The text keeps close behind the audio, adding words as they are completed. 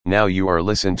Now you are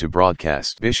listen to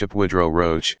broadcast Bishop Woodrow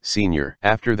Roach, Sr.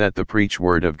 After that the preach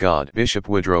word of God. Bishop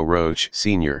Woodrow Roach,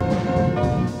 Sr.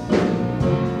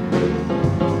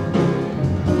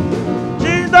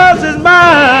 Jesus is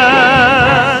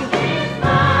mine,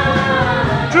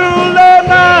 truly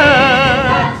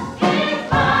mine.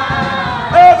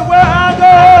 Everywhere I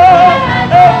go,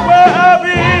 everywhere I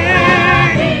be,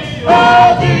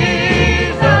 oh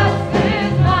Jesus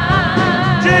is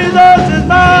mine. Jesus is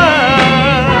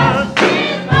mine,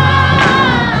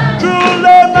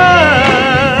 truly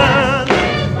mine.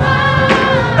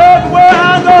 Everywhere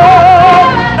I go,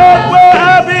 everywhere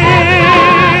I be.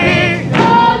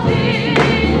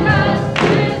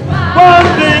 One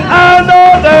thing I know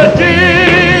that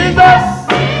Jesus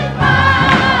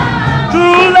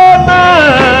truly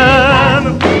mine.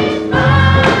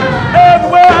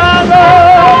 Everywhere I go,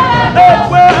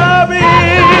 everywhere I be,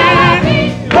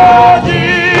 oh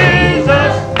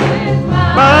Jesus,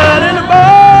 mine in the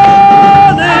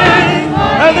morning,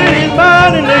 and then He's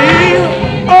mine in the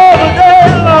evening, all the day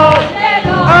long.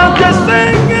 I'm just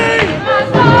singing,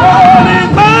 oh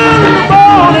He's mine in the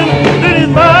morning, then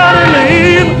He's mine in the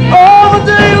evening, all the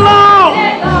day long.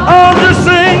 I'm just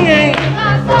singing,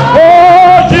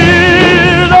 oh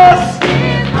Jesus,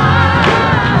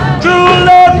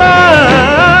 truly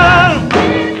mine.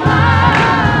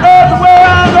 Everywhere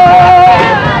I go,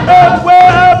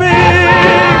 everywhere I be,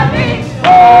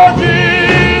 oh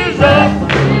Jesus,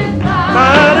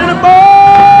 mine in the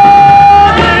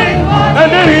morning, and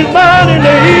then He's mine in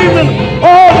the evening,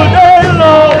 all the day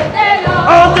long.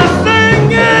 I'm just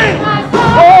singing,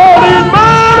 oh He's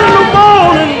mine in the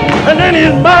morning, and then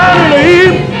He's mine in the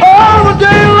evening, all the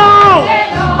day long.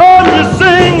 I'm just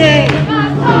singing,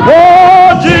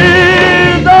 oh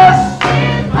Jesus,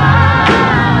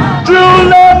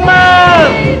 truly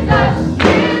mine.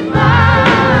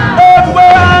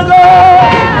 Everywhere I go,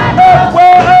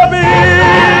 everywhere I be,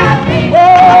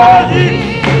 oh Jesus,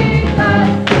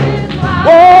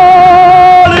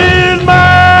 all is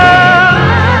mine.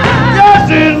 Yes,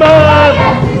 He's mine.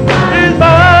 He's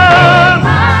mine.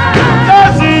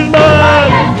 Yes, He's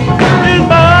mine. He's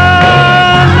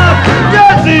mine.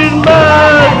 Yes, He's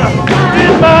mine.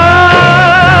 He's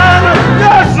mine.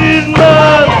 Yes, He's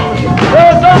mine.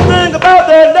 There's something about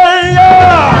that name,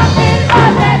 yeah.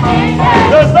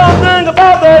 There's something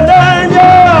about that name,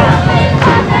 yeah.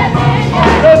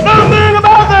 There's something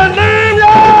about that name,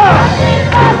 yeah.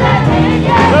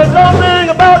 There's something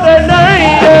about that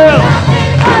name, yeah.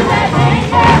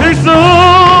 He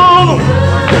soothes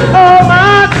all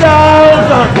my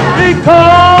doubts. He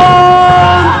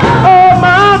calms all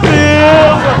my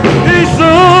fears. He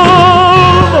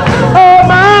soothes all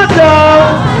my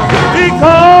doubts. He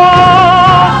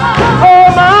calms all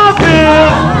my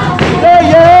fears. Yeah,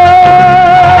 yeah,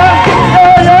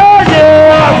 yeah, yeah,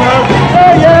 yeah,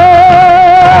 yeah, yeah,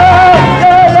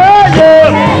 yeah, yeah,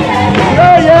 yeah,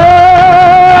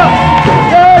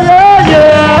 yeah, yeah, yeah,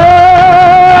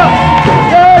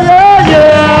 yeah,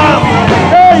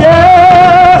 yeah,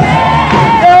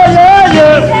 yeah, yeah,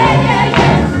 yeah.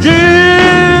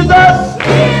 Jesus,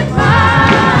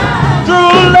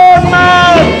 truly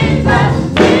mine.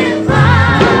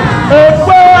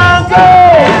 Everywhere I go,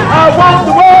 I want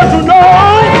the world to know.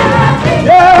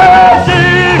 Yeah,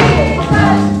 Jesus,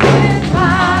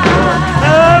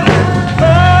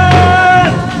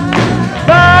 mine,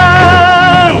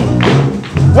 mine.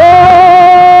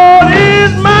 What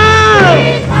is mine?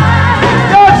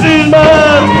 Yes, He's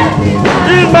mine.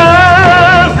 He's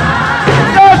mine.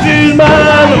 Yes, He's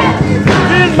mine.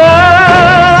 He's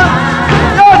mine.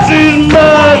 Yes, He's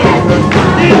mine.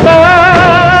 He's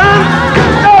mine.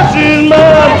 Yes, He's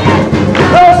mine.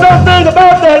 There's something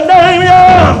about that name,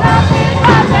 yeah.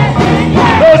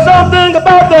 There's something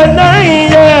about that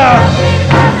name, yeah.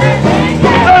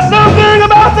 There's something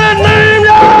about that name,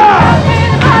 yeah.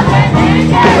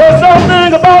 There's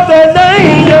something about that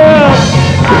name, yeah.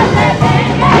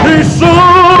 He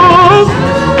soothes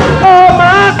all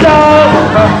my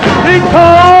doubts. He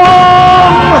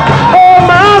calms all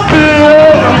my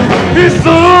fears. He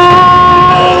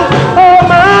soothes all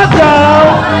my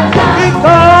doubts. He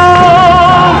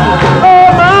calms all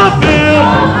my fears.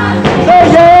 Say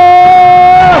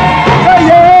yeah, say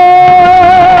yeah,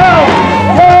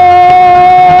 yeah,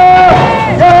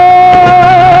 yeah,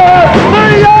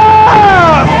 say yeah,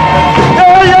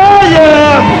 yeah, yeah,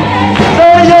 yeah,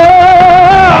 say yeah,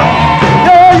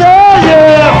 yeah, yeah,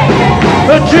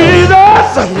 yeah. Jesus,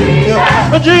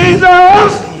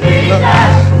 Jesus,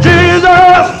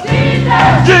 Jesus,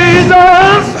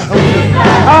 Jesus.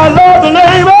 I love the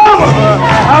name of,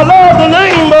 I love the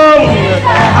name of,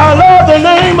 I love the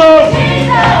name of,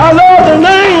 I love the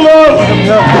name of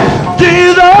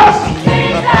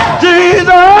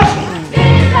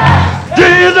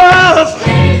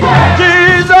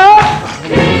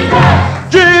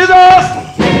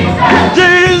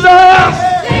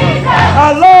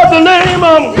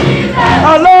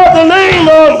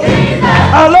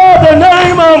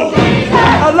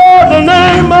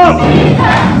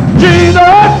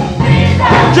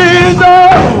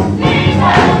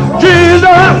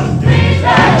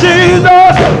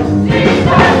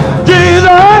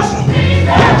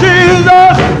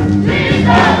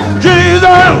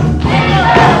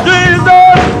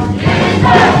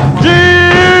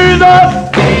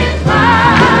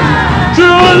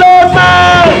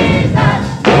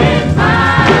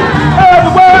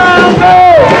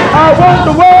want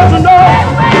the world to know.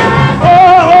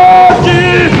 Oh, oh,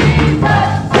 Jesus.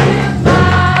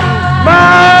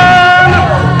 Mine,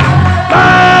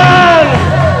 mine,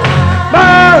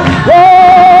 mine.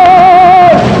 Oh,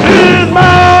 he's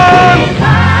mine.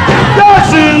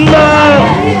 Yes, he's mine.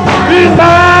 He's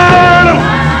mine.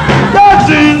 Yes,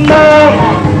 he's mine.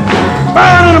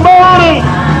 Mine in the morning.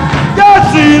 Yes,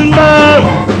 he's mine.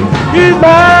 He's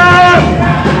mine.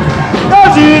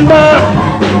 Yes, he's mine.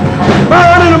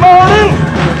 Mine in the morning.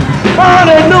 Mine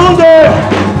at noonday.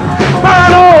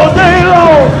 Mine all day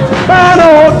long. Mine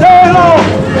all day long.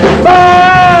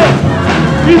 Mine.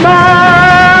 He's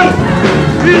mine.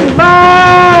 He's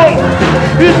mine.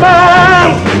 He's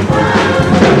mine.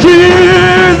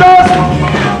 Jesus.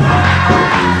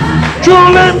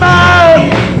 Truly mine.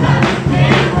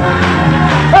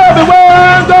 Everywhere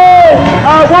I go,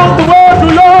 I want the world to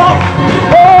know.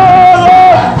 Oh,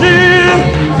 Lord,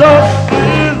 Jesus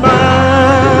is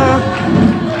mine.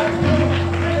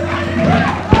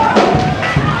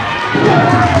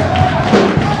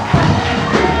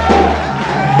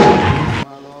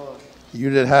 You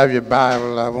that have your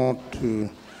Bible, I want to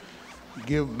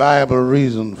give Bible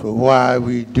reason for why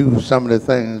we do some of the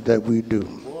things that we do.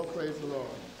 Oh, praise the Lord.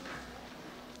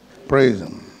 Praise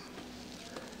Him.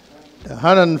 The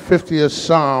 150th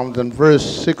Psalms and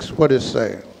verse 6, what it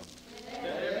say?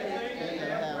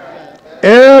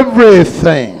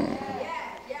 Everything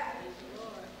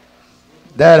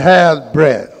that has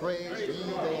breath.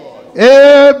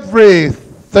 Everything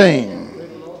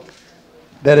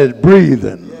that is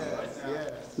breathing.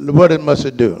 What it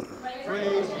must do?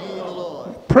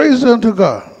 Praise unto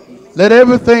God. Let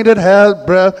everything that has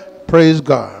breath praise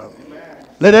God.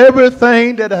 Let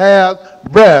everything that has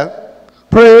breath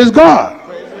praise God.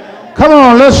 Come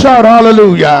on, let's shout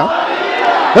hallelujah.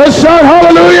 Let's shout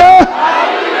hallelujah.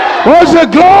 What's the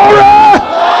glory?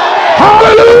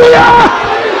 Hallelujah.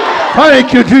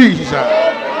 Thank you, Jesus.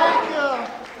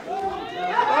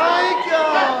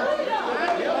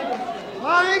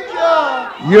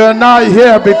 You're not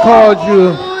here because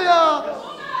you've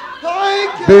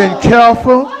been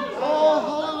careful.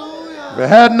 If it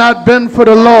had not been for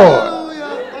the Lord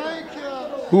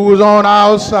who was on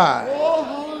our side,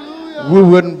 we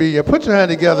wouldn't be here. Put your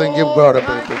hand together and give God a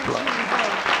big applause.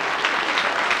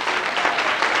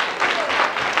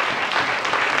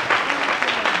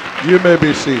 You may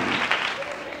be seated.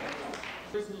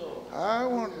 I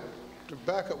want to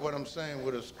back up what I'm saying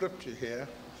with a scripture here.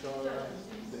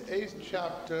 The 8th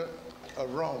chapter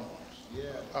of Romans,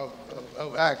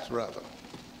 of Acts rather.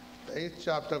 The 8th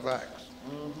chapter of Acts.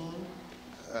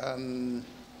 And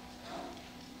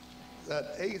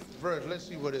that 8th verse, let's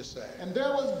see what it says. And there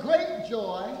was great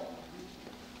joy.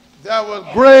 There was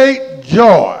great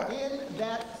joy In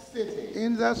that city.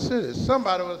 in that city.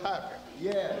 Somebody was happy.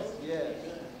 Yes, yes.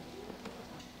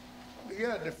 Get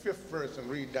at the 5th verse and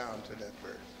read down to that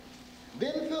verse.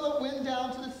 Then Philip went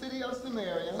down to the city of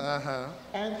Samaria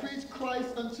and preached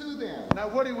Christ unto them. Now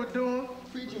what he was doing?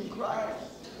 Preaching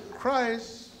Christ.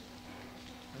 Christ,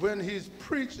 when he's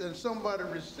preached and somebody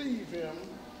receive him,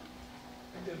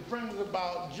 it brings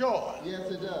about joy.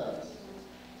 Yes, it does.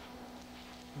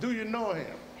 Do you know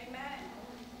him?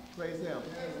 Praise him.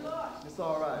 It's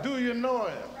all right. Do you know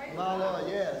him? My Lord,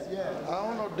 yes, yes. I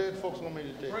don't know dead folks want me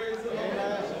to dead.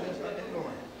 Amen.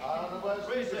 I don't know what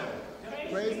praise him.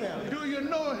 Praise him. Do you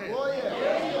know him? Oh,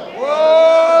 yeah.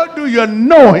 Oh, do you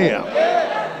know him?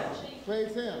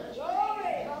 Praise him.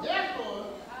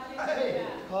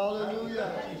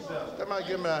 Hallelujah. That might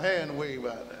give me a hand wave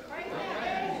out there.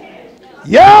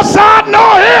 Yes, I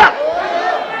know him.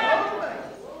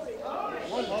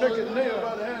 One take his neighbor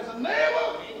by the hand and say, neighbor,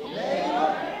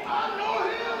 I know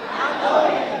him.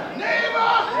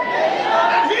 Neighbor,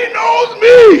 and he knows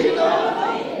me.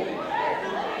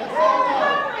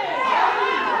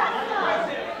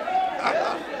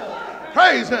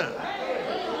 Praise him.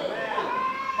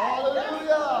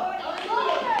 Hallelujah.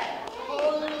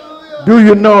 Hallelujah. Do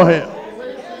you know him?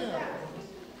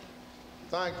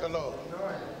 Thank the Lord.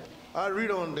 I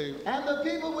read on the. And the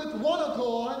people with one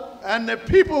accord. And the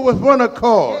people with one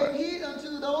accord. Gave heed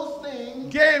unto those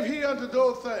things. Gave heed unto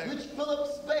those things. Which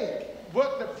Philip spake.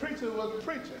 What the preacher was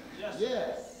preaching.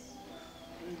 Yes.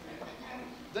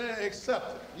 They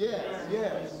accepted. Yes,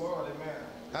 yes.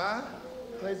 Huh?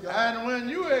 Praise God. And when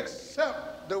you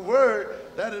accept the word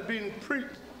that is being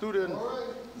preached through the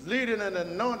leading and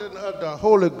anointing of the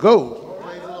Holy Ghost,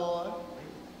 Praise the Lord.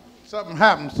 something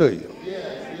happens to you.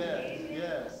 Yes, yes,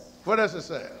 yes. What does it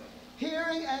say?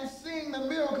 Hearing and seeing the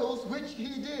miracles which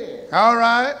he did. All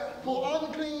right. For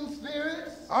unclean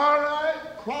spirits. All right.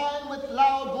 Crying with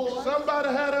loud voice. Somebody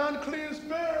had an unclean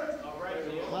spirit.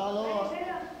 My Lord.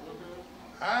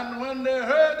 when they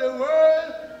heard the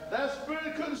word, that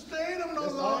spirit couldn't stay in them no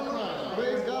longer.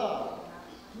 Praise God.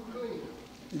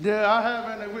 Yeah, I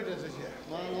have any witnesses here.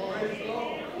 My Lord. Praise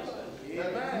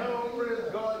God. No,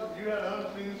 praise God, you had an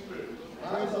unclean spirit.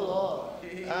 Praise the Lord.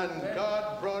 And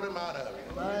God brought him out of it.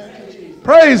 Thank you, Jesus.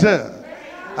 Praise him.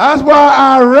 That's why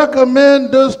I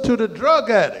recommend this to the drug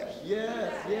addicts.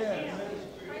 Yes, yes.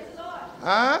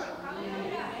 Huh?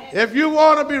 If you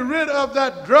want to be rid of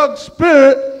that drug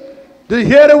spirit, to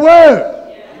hear the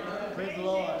word. Praise the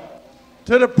Lord.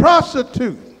 To the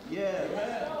prostitute, Yes.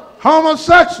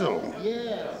 homosexual,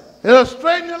 Yes. it'll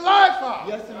straighten your life out.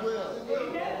 Yes, it will.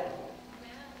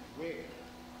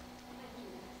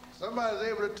 Somebody's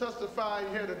able to testify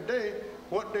here today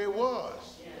what they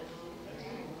was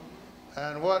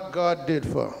and what God did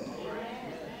for them.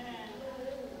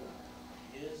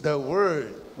 The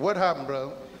word. What happened,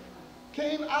 brother?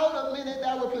 Came out of many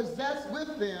that were possessed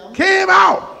with them. Came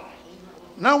out.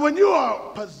 Now, when you are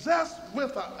possessed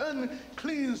with an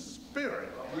unclean spirit,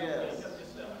 Yes.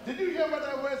 did you hear what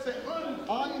that word said?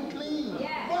 Unclean.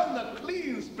 It wasn't a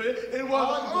clean spirit, it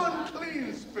was an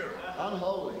unclean spirit.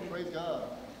 Unholy. Praise God.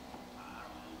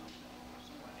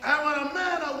 And when a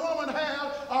man or woman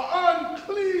have an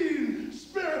unclean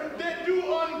spirit, they do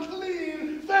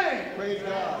unclean things. Praise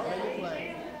God.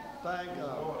 Thank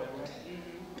God.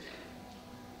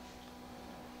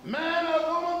 Man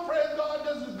or woman, praise God,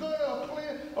 just as good or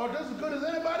clean or just as good as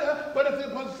anybody else. But if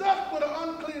they're possessed with an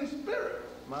unclean spirit,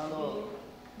 My Lord.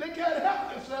 they can't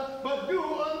help themselves but do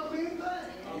unclean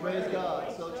things. Praise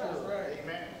God. So true.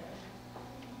 Amen.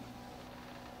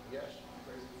 Yes.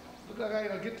 Look like I ain't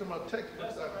gonna get to my text.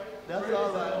 That's all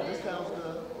right. This sounds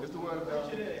good. It's the word of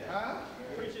God. Huh?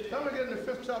 Let me get in the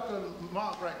 5th chapter of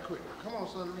Mark right quick. Come on,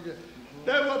 son. Read it.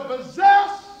 They were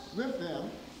possessed. With them.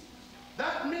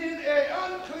 That means an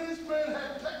unclean spirit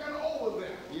had taken over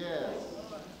them. Yes.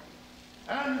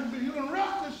 And you can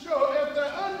rest assured if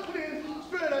the unclean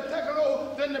spirit had taken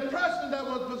over, then the person that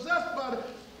was possessed by the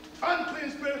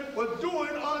unclean spirit was doing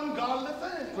ungodly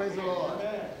things. Praise the Lord.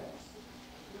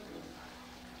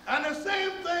 And the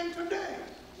same thing today.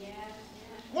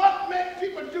 What makes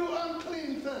people do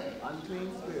unclean things?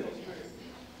 Unclean spirit.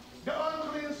 The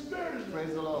unclean spirit.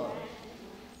 Praise the Lord.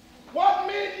 What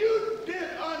made you did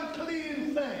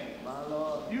unclean things? My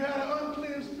Lord. You had an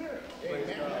unclean spirit. Praise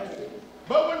God.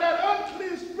 But when that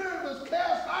unclean spirit was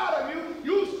cast out of you,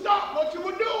 you stopped what you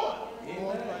were doing.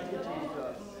 Oh, thank you,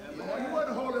 Jesus. You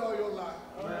wasn't holy all your life.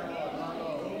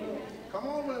 Come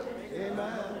on, man.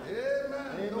 Amen.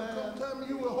 Amen. Don't come tell me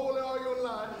you were holy all your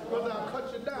life because I'll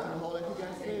cut you down. Holy, you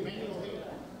got saved.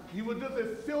 You were just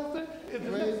as filthy.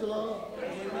 Praise the Lord.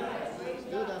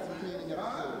 Still got some cleaning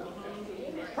up to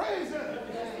Praise him.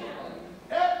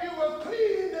 If you were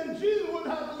clean, then Jesus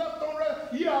wouldn't have left on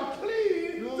rest. You are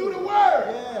clean through the word.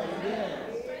 Yes, yes.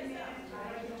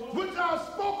 Which I've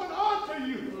spoken unto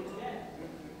you.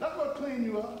 That's what clean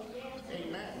you up.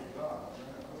 Amen.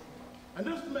 And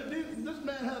this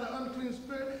man had an unclean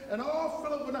spirit, and all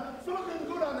Philip went out. Philip didn't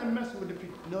go down there messing with the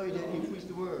people. No, he didn't. He preached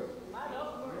the word.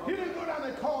 He didn't go down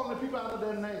there calling the people out of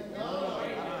their name.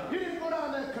 He didn't go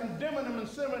down there condemning them and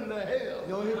sending them to hell.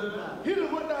 No, he did not. He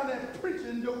just went down there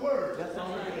preaching the word. That's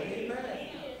all he did.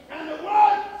 And the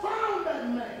word found that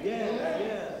man. Yes,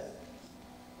 yes.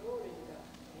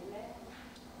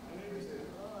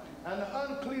 And the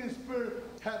unclean spirit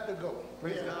had to go.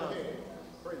 Praise God.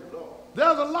 Praise the Lord.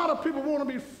 There's a lot of people want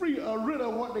to be free or rid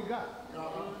of what they got.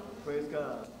 Praise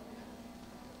God.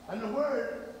 And the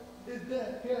word is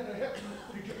there here to help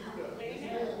you to get rid of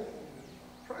it.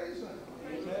 Praise him.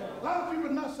 A lot of people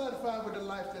are not satisfied with the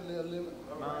life that they're living.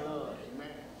 My Lord.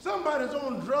 Somebody's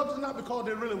on drugs not because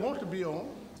they really want to be on,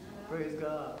 Praise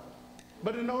God.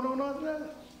 but they don't know nothing else.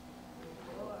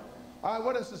 All right,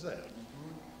 what else is that?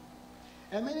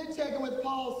 And many taken with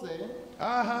palsy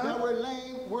Uh-huh. that were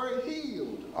lame were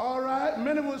healed. All right,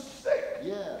 many was sick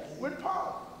Yes. with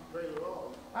palsy.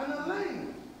 And the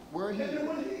lame Were and they healed.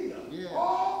 were healed. Yes.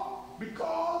 All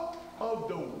because of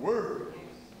the word.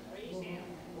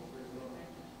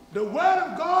 The word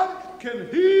of God can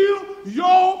heal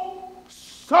your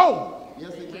soul.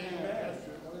 Yes, it can.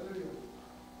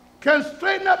 Can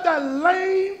straighten up that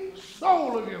lame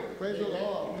soul of yours. Praise the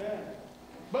Lord.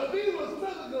 But these were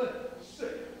physically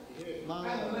sick My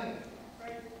and Lord. lame.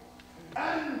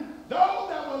 And those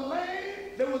that were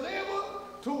lame, they was able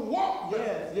to walk with.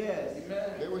 Yes,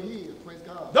 yes. They were healed. Praise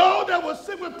God. Those that were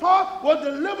sick with palsy were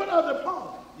delivered of the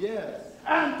palsy. Yes.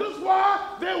 And this is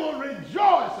why they will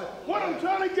rejoice. What I'm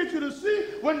trying to get you to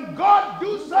see, when God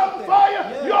do something for you,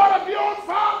 Yes. you ought to be on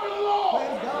fire for the Lord.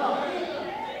 Praise God.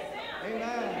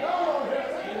 Amen. Y'all don't hear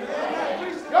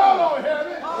me. Y'all don't hear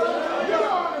me. You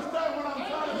don't understand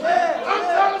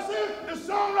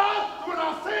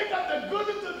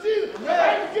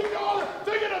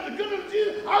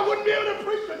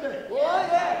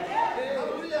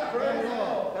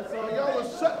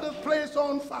set this place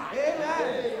on fire.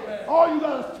 Amen. All you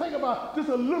got to think about just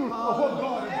a little of what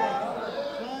God is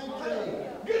doing.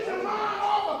 Get your mind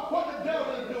off of what the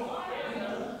devil is doing.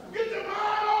 Get your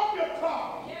mind off your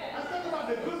problem. And think about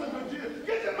the goodness of Jesus.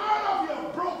 Get your mind off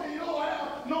your broken, you don't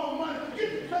have no money.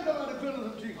 Think about the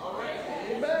goodness of Jesus.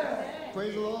 Amen.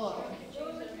 Praise the Lord.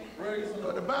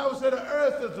 But the Bible said the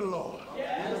earth is the Lord.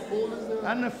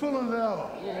 And the fullness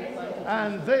thereof.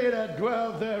 And they that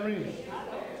dwell therein.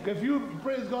 If you,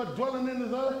 praise God, dwelling in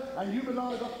this earth and you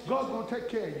belong to God, God's going to take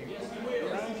care of you.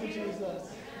 Thank you,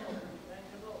 Jesus.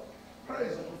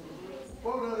 Praise Him.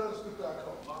 What was that other scripture I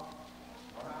called?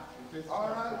 All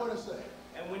right, what it say?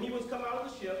 And when he was come out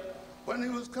of the ship, When he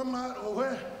was come out of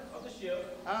where? of the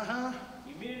ship, Uh-huh.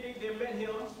 immediately there met him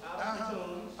out of the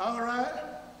tombs All right.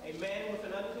 a man with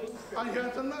an unclean Oh, spirit.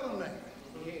 here's another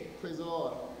name. Praise the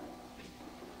Lord.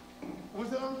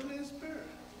 With the unclean spirit.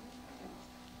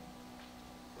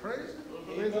 Praise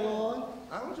Him. Praise the Lord.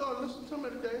 I want y'all to listen to me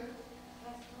today.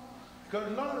 Because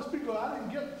a lot of people, I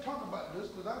didn't get to talk about this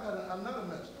because I got another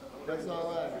message. That's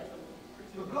all right.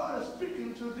 But God is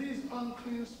speaking to these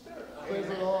unclean spirits. Praise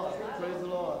the Lord. Praise the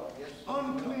Lord.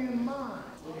 Unclean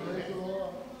minds. Praise the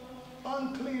Lord.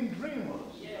 Unclean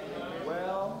dreamers.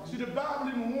 Well, See, the Bible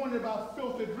even warned about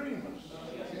filthy dreamers.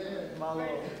 my Lord.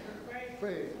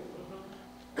 Praise.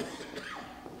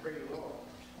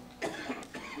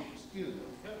 Excuse me.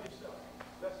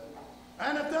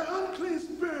 And if that unclean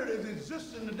spirit is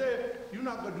existing today, you're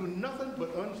not going to do nothing but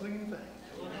unclean things.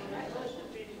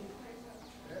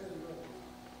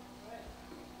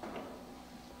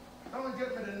 I'm going to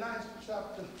get me the 9th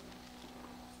chapter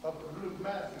of Luke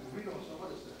Matthew. Read on, so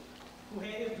what it says. Who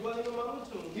had his dwelling among the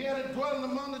tombs, He had a dwelling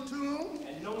among the tombs.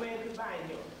 and no man could bind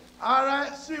him. All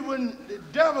right, see, when the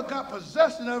devil got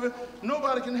possession of it,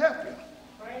 nobody can help you.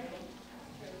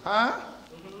 Huh?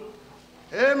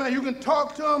 Amen. You can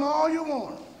talk to him all you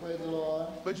want, Praise the Lord.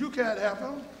 but you can't help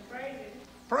him.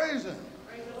 Praise him.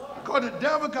 Because the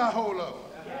devil got hold of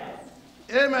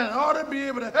him. Amen. In order to be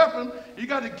able to help him, you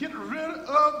got to get rid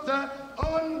of that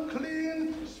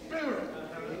unclean spirit.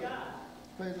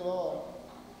 Praise the Lord.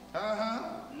 Uh-huh.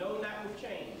 No, not with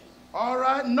chains, All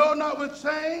right. No, not with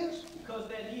chains. because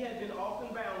that he had been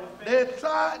often bound with They fetters.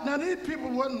 tried. Now, these people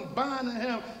wasn't binding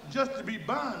him just to be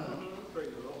binding him. Praise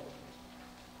the Lord.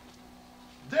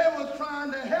 They were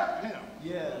trying to help him.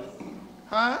 Yes.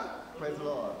 Huh? Praise the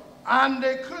Lord. And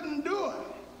they couldn't do it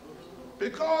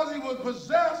because he was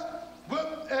possessed with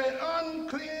an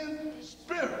unclean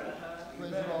spirit.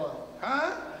 Praise the Lord.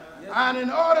 Huh? And in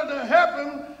order to help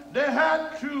him, they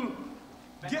had to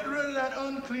get rid of that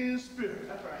unclean spirit.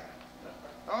 That's right.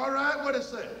 All right, what it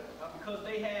say? Because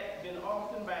they had been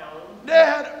often bound. They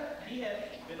had, He had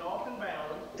been often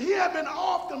bound. he had been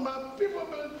often, but people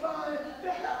have been trying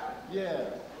to help him. Yeah.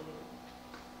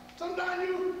 Sometimes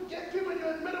you get people, you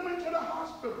admit them into the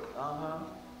hospital. Uh-huh.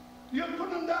 You put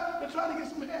them down to try to get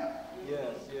some help.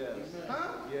 Yes, yes. Huh?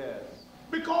 Yes.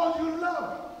 Because you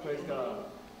love them. Praise God.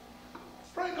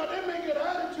 Praise God, they may get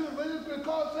attitude, but it's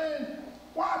because saying,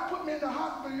 why put me in the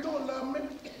hospital? You don't love me.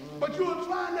 But you were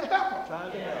trying to help them.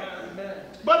 Trying to help.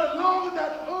 But as long as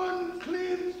that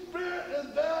unclean spirit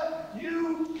is there,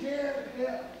 you can't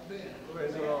help them.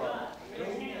 Praise the Lord.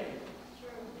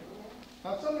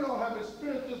 Now, some of y'all have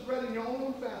experienced this right in your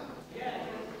own family,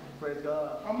 Praise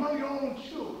God. among your own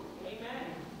children.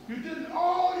 You did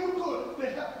all you could to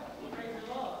help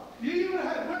them. You even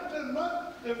had went as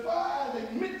much as far as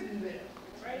admitting them.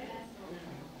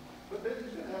 But they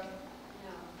didn't help.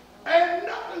 Ain't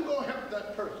nothing gonna help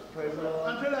that person Praise the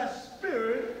Lord. until that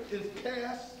spirit is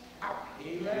cast out.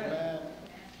 Amen.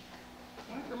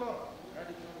 Thank the Lord.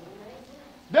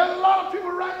 There's a lot of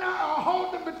people right now are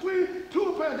holding between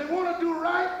two paths. They want to do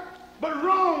right, but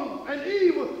wrong and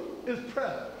evil is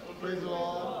present. Praise the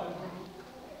Lord.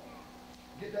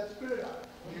 Get that spirit out.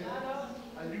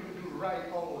 And you can do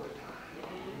right all the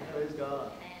time. Praise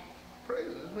God. Praise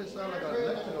it. This may sound like a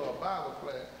lecture or a Bible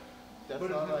class. That's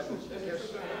But all it's right. the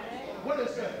truth. What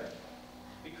is that?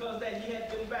 Because that he had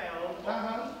been bound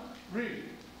Uh-huh. Read.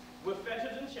 with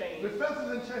fetters and chains, The fences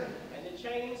and chains. and the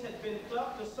chains had been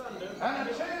plucked asunder, And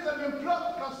the chains have been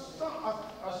plucked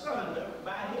asunder.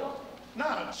 by him.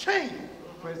 Now, a chain.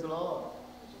 Praise the Lord.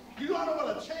 You all know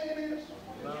what a chain is?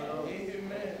 No, no.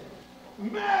 Amen.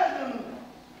 Imagine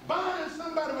binding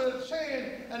somebody with a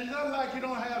chain and it's not like you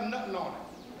don't have nothing on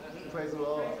it. Praise the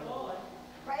Lord.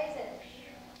 Praise it.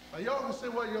 Now, y'all can say,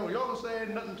 well, y'all can say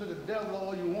ain't nothing to the devil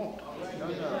all you want. No,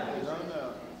 no. No,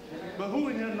 no. But who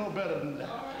in here know better than that?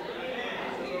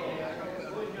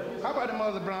 How about the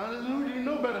Mother Brown? Who do you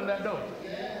know better than that, though?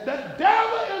 The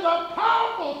devil is a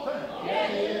powerful thing.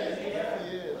 Yes, he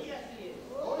is. Yes, he is.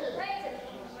 Oh,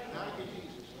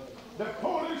 that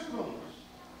police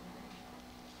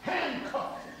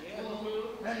handcuffed,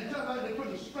 and just like they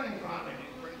put the string around it.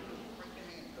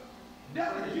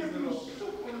 That will give you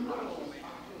supernatural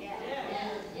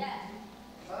power.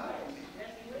 Huh?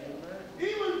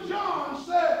 Even John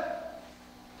said,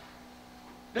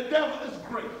 the devil is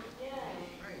great.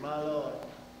 My Lord.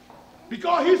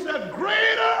 Because he said,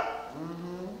 greater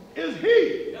is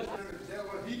he. The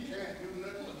devil, he can't do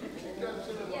nothing. He does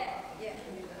to the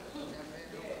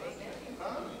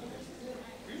Huh?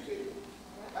 You see,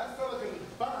 that fella can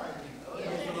bind you.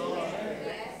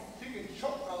 He can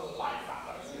choke the life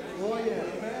out of you. Oh,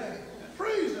 yeah.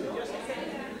 Praise him.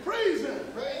 Praise him.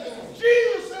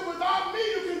 Jesus said, without me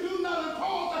you can do nothing.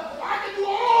 Paul said, I can do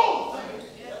all things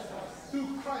through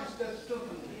Christ that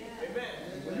strengthens me. Amen.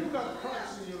 When you got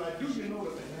Christ in your life, do you know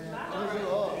the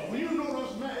man? When you know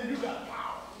this man, you got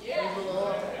power. Praise the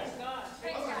Lord. You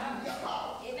got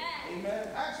power. Amen.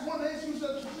 Acts 1:8, you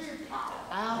said, receive power.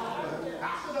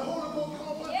 After the Holy Ghost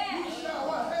comes upon you, you shall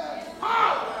what? Have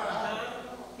power.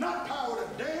 Not power to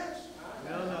dance.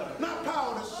 Not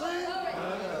power to sing.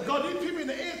 Because these people in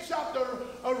the 8th chapter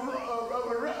of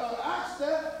Acts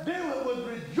there, they was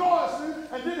rejoicing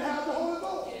and didn't have the Holy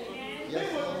Ghost. They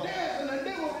were dancing and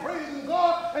they were praising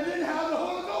God and didn't have the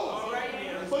Holy Ghost.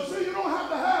 But see, you don't have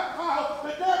to have power,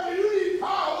 but therefore you need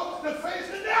power to face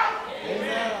the devil.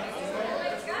 Amen.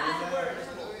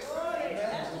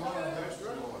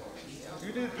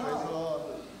 You need power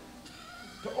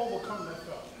to overcome that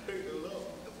fellow.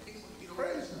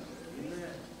 Praise him.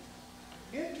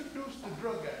 Introduce the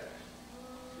drug addict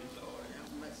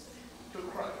to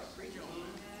Christ.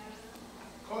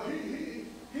 Because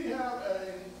he have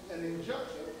an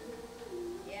injection.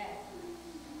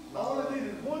 All they need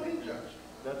is one injection.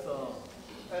 That's all.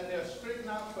 And they're straightened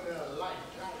out for their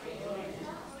lifetime.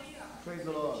 Praise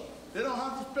the Lord. They don't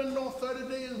have to spend no 30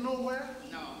 days nowhere.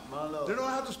 My Lord. They don't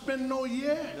have to spend no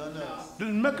year. No. Just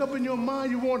make up in your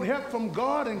mind you want help from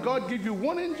God, and God give you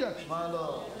one injection My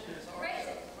Lord.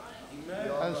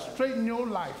 and straighten your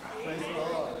life out. Praise the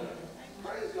Lord.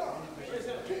 Praise God.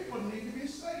 People need to be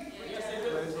saved.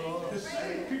 Praise the Lord. The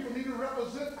saved people need to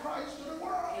represent Christ to the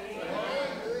world.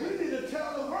 We need to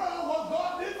tell the world what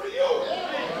God did for you.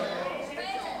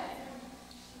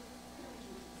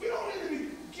 We don't need to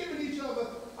be giving each other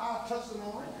our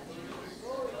testimony.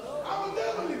 I was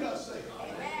there when you got saved.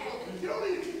 You don't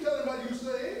need to keep telling about you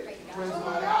saved.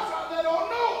 Somebody else out there don't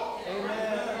know.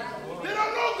 They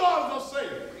don't know God is a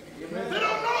Savior. They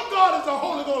don't know God is a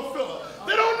Holy Ghost filler.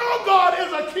 They don't know God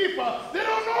is a keeper. They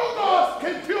don't know God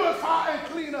can purify and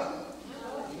clean up.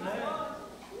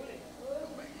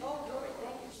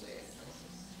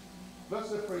 Let's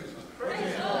say praise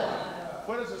God.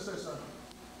 What does it say, son?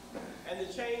 And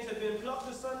the chains had been plucked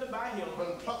asunder by him.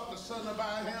 Been plucked asunder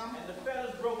by him. And the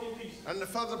fetters broke in pieces. And the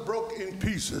feather broke in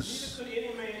pieces. Neither could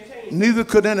any man tame him. Neither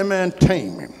could any man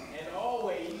tame him. And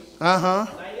always,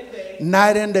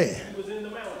 Night and day. he was in the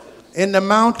mountains. In the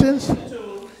mountains.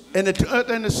 In the tombs.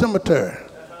 In the cemetery.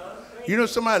 You know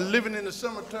somebody living in the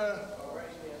cemetery?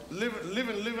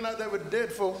 Living out there with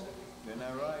dead folks. Isn't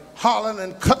that right? Hollering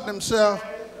and cutting themselves.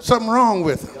 Something wrong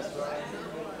with them.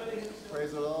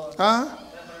 Praise the Lord. Huh?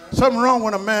 Something wrong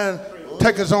when a man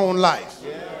take his own life.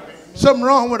 Something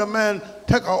wrong when a man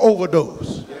take an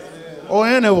overdose. Or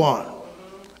anyone.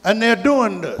 And they're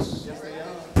doing this.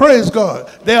 Praise God.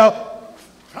 They are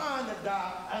trying to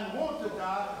die and want to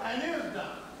die and is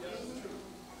dying.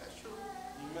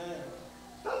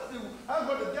 That's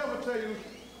what the devil tell you.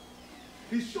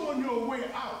 He's showing you a way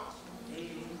out.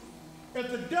 If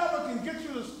the devil can get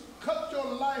you to cut your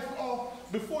life off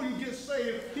before you get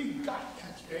saved, he got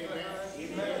you.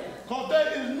 Because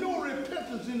there is no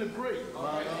repentance in the grave.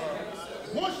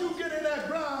 Once you get in that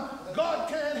ground, God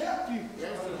can't help you.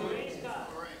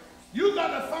 You got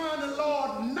to find the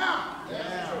Lord now.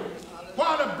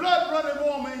 While the blood running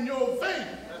warm in your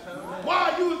veins.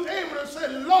 While you was able to say,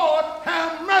 Lord,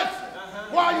 have mercy.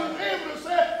 While you was able to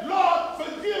say, Lord,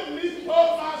 forgive me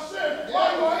of my sin.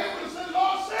 While you were able to say,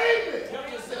 Lord, save me.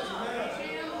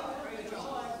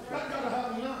 That got to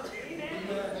happen now.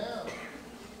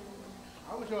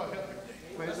 I wish y'all help me.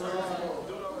 Praise the Lord.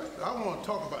 I want to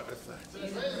talk about this thing.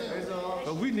 Praise the Lord.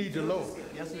 But we need the Lord.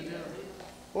 Yes, we do.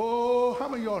 Oh, how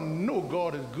many of y'all know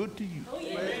God is good to you?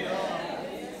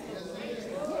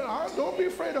 Well, don't be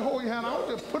afraid to hold your hand. I'll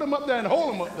just put them up there and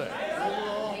hold them up there.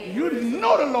 You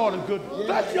know the Lord is good.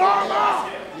 That's your arm out.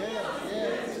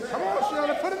 Come on,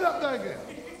 Shirley, put it up there again.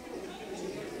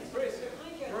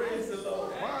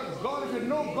 Why, God, if you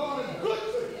know God is good to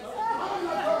you. I'm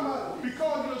not talking about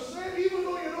because you're saved, even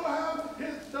though you don't have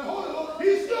the Holy Ghost,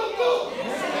 he's still good.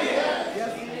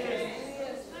 Yes, he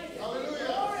is.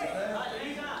 Hallelujah.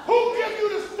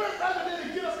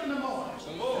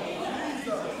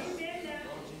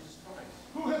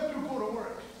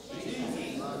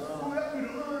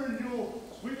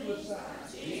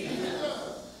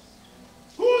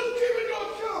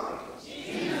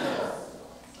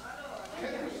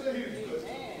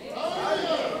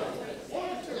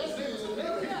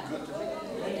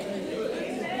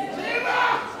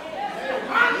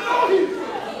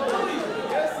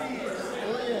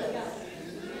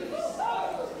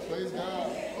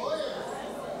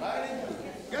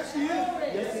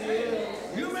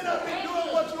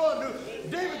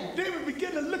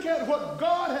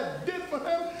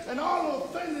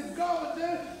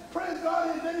 Praise God.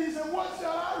 And then he said, what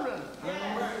shall I render?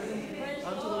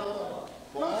 Unto the Lord.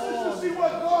 My sister, see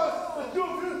what God is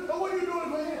doing for you. Now, what are you doing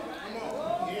for him?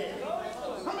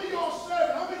 How many of y'all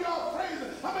serving? How many of y'all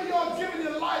praising? How many of y'all giving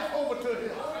your life over to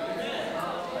him?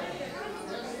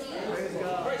 Praise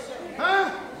God. Huh?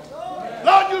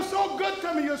 Lord, you're so good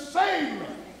to me. You saved me.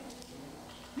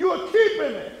 You are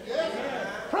keeping me.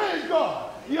 Praise God.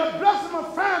 You're blessing my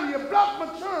family. You're blessing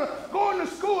my children. Going to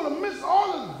school and miss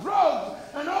all the drugs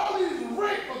and all these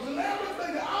rapers and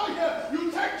everything out here.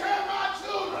 You take care of my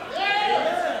children.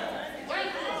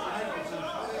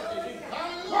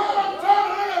 While I'm trying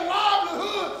to earn a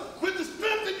livelihood with the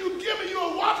strength that you give me, you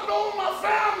are watching over my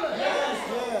family.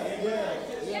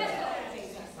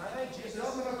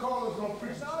 I'm going to call this on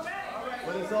preach.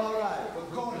 But it's all right.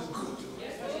 But God is good to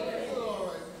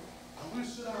us. And we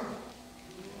sit down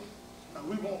and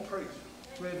we won't praise him.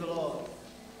 Praise the Lord.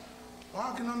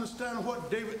 I can understand what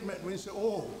David meant when he said,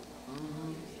 oh,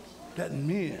 that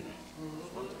men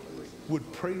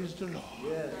would praise the Lord.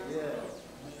 Yes, yes.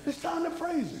 It's time to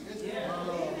praise him.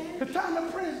 It's time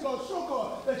to praise God. Show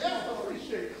God that you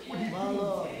appreciate what he's My doing.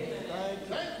 Lord.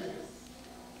 Thank you.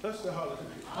 Let's say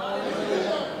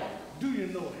hallelujah. Do you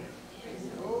know him?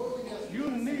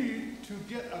 You need to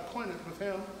get acquainted with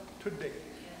him today.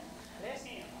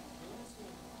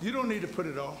 You don't need to put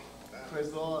it off. Praise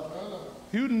the Lord.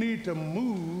 You need to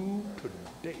move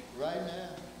today. Right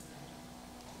now.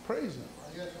 Praise him.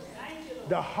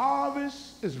 The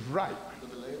harvest is ripe.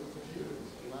 The labor for you.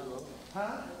 My Lord.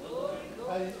 Huh?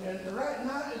 And right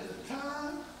now is the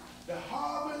time, the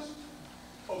harvest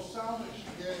of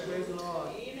salvation. Praise the Lord.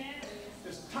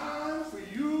 It's time for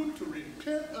you to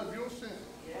repent of your sin.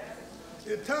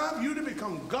 It's time for you to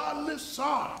become godly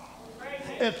sorrow.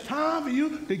 It's time for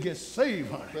you to get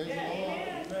saved, honey. Praise the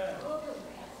Lord.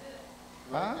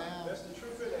 Huh?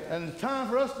 And it's time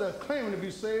for us to claim to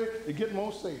be saved to get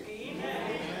more saved.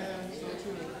 Amen. So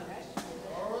true.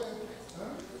 All right. Huh?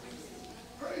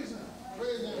 Praise him.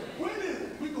 Praise him. When is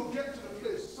we going to get to the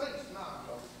place? Saints now.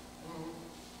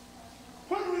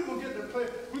 When are we going to get to the place?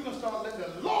 We're going to start letting the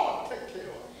Lord take care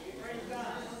of it.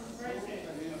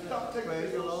 Stop taking care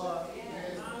Praise of the Lord.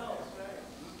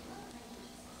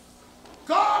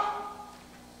 God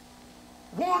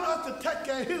wants us to take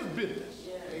care of his business.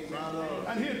 My Lord.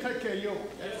 And he'll take care of yours.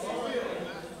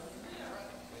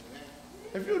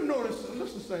 If you notice,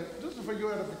 listen, saints, this is for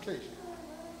your edification.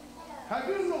 Have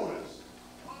you noticed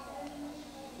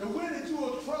the way that you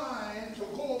are trying to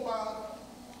go about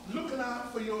looking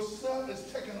out for yourself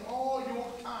is taking all your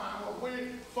time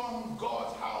away from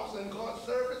God's house and God's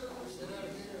service?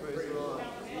 Praise the Lord.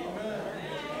 Amen.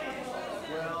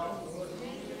 Well,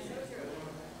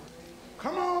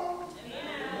 come on.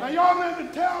 Now y'all need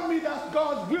to tell me that's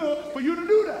God's will for you to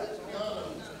do that.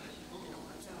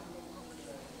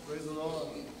 praise the Lord.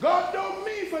 God don't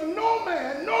mean for no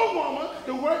man, no woman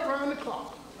to work around the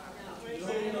clock. Y'all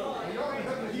can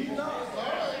help me eat up.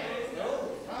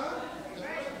 Huh?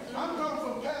 I'm coming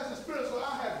from Pastor Spirit, so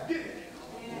I have did it.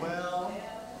 Well,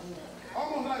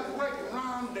 Almost like work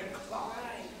around the clock.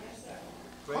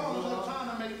 praise the Almost Lord. trying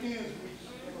to make ends meet.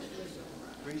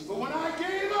 Praise the But when Lord. I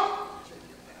gave up,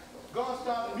 God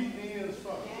started meeting the ends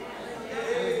for me.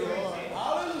 Praise the Lord.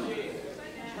 Hallelujah.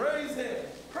 Praise him.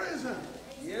 Praise him.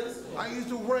 Yes. I used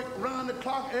to work round the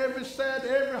clock every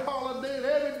Saturday, every holiday, and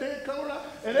every day coming out,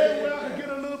 and everywhere I could get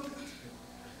a little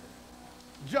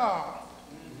job,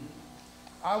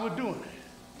 I was doing it.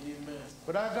 Amen.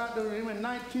 But I got to him in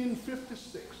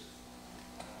 1956,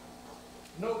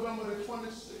 November the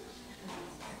 26th.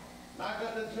 And I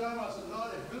got the job. I said,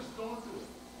 Lord, if this don't do it,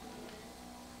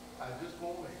 I just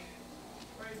won't make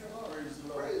it. Praise the Lord. Praise the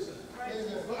Lord. Praise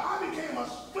him. But I became a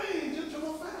stranger to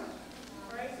my family.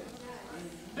 Praise him.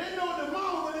 They know the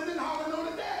mama, but they didn't hardly know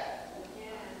the dad.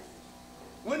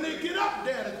 When they get up,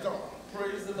 dad is gone.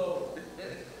 Praise the Lord.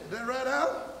 Is that right,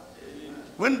 Al?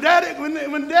 When daddy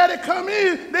come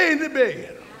in, they in the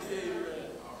bed.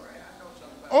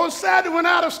 On Saturday, when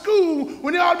out of school,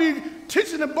 when they ought to be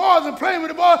teaching the boys and playing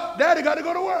with the boys, daddy got to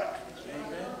go to work.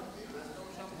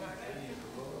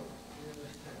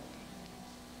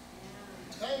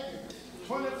 Thank you.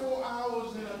 24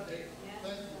 hours in a day.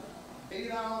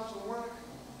 8 hours of work.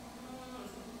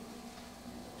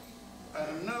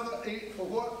 And another 8 for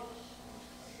what?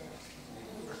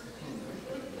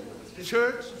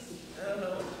 Church?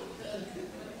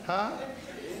 Huh?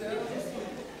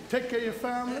 Take care of your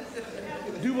family.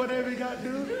 Do whatever you got to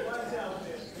do.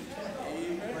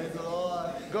 Praise the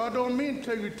Lord. God don't mean to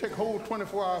tell you to take whole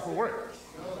 24 hours for work.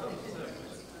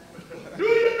 Do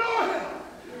you know him?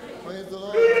 Praise the Do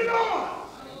Lord. you know him?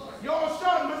 Y'all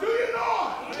shouting, but do you know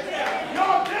him?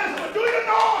 Y'all dancing, but do you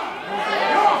know him?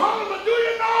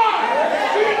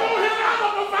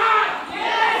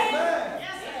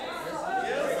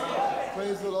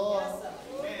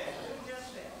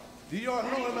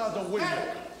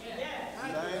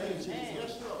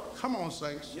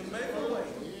 thanks. You make a way.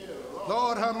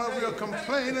 Lord, how much we are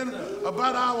complaining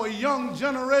about our young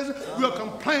generation. We are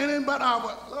complaining about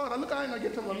our, Lord, look, I ain't going to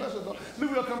get to my message, though. We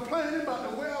are complaining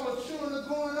about the way our children are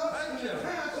growing up, and the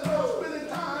parents are not spending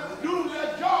time doing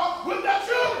their job with their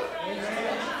children.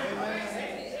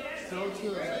 Amen. So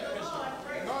true.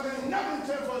 God ain't never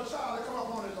intended for a child to come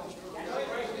up on his own.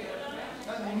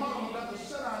 That mama got to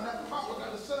sit down, that papa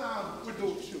got to sit down with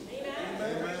those children.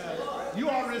 Amen. You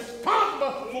are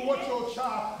responsible for what your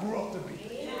child grew up to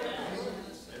be.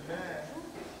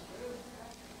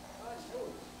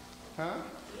 Huh?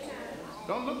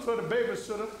 Don't look for the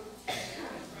babysitter,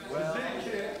 the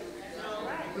daycare,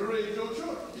 to raise your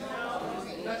children.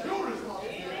 That's your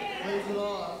responsibility. Praise the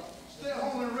Lord. Stay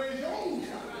home and raise your own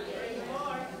child.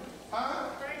 Huh?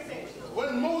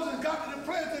 When Moses got to the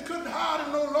place they couldn't hide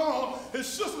him no longer, his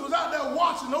sister was out there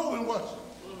watching over and watching.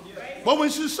 But when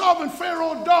she saw when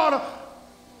Pharaoh's daughter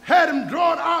had him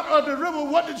drawn out of the river,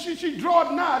 what did she? She drew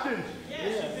it now, didn't she?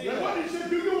 Yes, she did. And what did she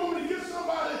do? You want me to get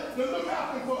somebody to look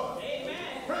after for us? Amen.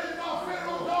 Praise God,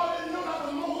 Pharaoh's daughter didn't know that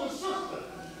was Moses' sister.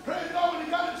 Praise God, when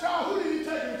he got a child, who did he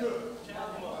take him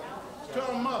to? To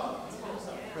her mother.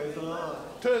 Praise the Lord.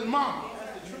 To his mama.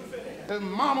 His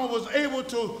mama was able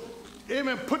to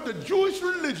even put the Jewish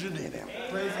religion in him.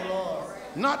 Praise the Lord.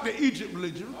 Not the Egypt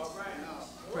religion.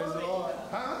 Praise the Lord.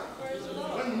 Huh?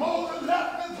 When Moses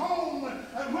left his home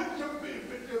and went to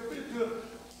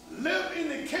live in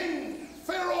the king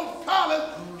Pharaoh's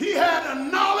palace, he had a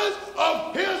knowledge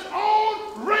of his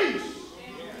own race,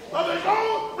 of his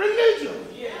own religion.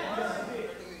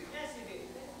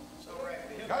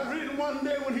 I was reading one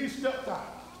day when he stepped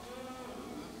out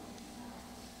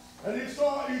and he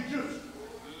saw Egypt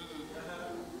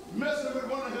messing with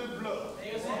one of his blood.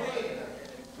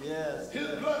 Yes.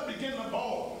 His blood began to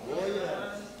boil. Oh,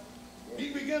 yes.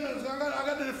 He began to say, I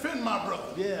got to defend my brother.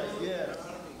 Yes, yes.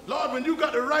 Lord, when you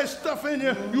got the right stuff in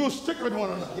you, you'll stick with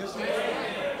one another. Yes,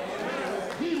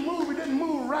 sir. He moved, he didn't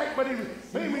move right, but he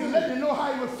maybe let you know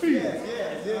how he was feeling.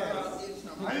 Yes, yes, yes.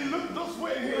 And he looked this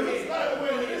way, he looked that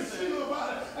way, he didn't see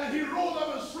about it. And he rolled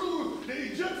up and slew the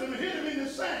Egyptian and hit him in the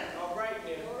sand. All right,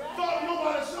 then. Thought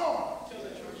nobody saw him.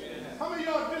 How many of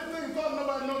y'all did things thought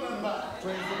nobody know nothing about it?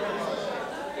 Praise the Lord.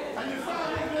 And you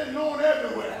find people that known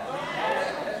everywhere.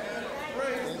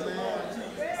 Praise the Lord.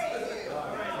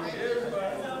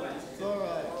 It's all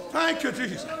right. Thank you,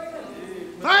 Jesus.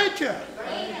 Thank you.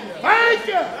 Thank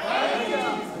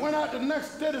you. Went out the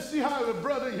next day to see how his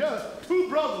brother, yes, two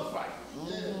brothers fight.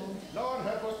 Lord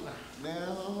help us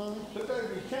now.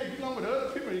 Sometimes you can't get along with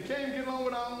other people, you can't get along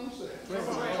with our own self.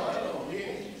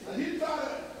 And he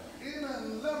thought in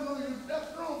and let him know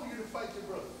that's wrong for you to fight your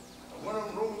brother. And one of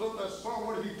them rose up that song,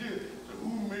 what did he do? Said, who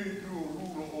made you a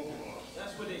ruler over us?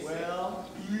 That's what they said. Well,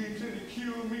 You intend to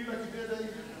kill me like you did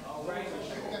that? All right.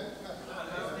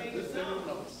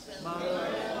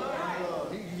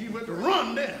 He went to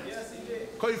run there. Yes, he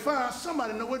did. Because he found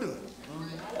somebody know what to do.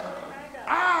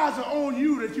 Eyes are on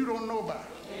you that you don't know about.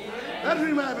 That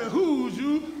reason why it behooves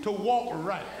you to walk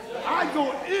right. I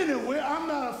go anywhere. I'm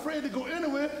not afraid to go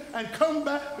anywhere and come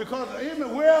back because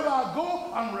even wherever I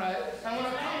go, I'm right. And when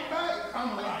I come back,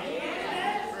 I'm right.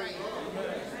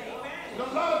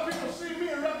 Because a lot of people see me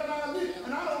and recognize me,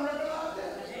 and I don't recognize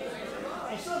them.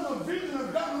 And some of the vision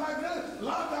have gotten like that. A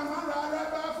lot of times I ride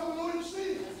right by folks don't even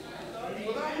see.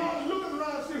 But I'm not looking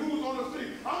around to see who's on the street.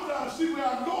 I'm trying to see where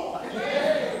I'm going.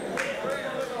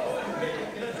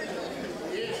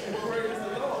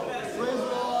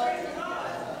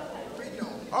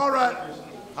 All right.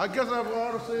 I guess I've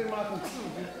ought to say my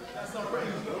conclusion. That's all right.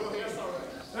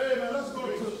 Hey, man, let's go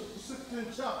to the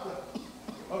 16th chapter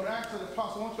of the Acts of the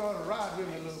Apostles. I want y'all to ride with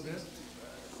me a little bit.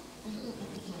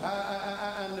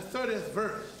 And the 30th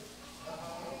verse.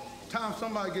 Time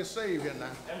somebody gets saved here now.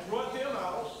 And brought them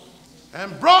out.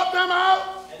 And brought them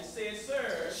out. And said,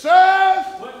 Sir. Sirs.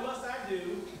 What must I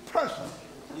do? Person.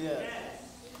 yes.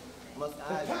 Must The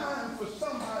I time for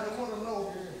somebody to want to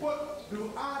know, what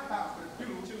do I have to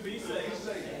do To be saved.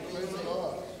 Praise the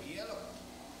Lord.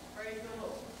 Praise the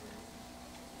Lord.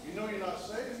 You know you're not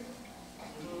saved?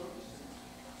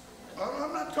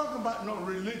 I'm not talking about no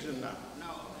religion now.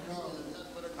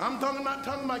 I'm not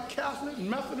talking about Catholic,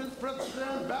 Methodist,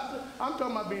 Presbyterian, Baptist. I'm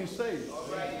talking about being saved.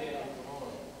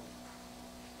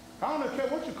 I don't care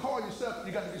what you call yourself,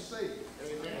 you got to be saved.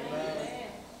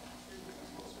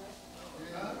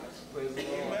 praise the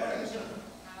Lord.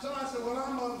 Somebody said, well,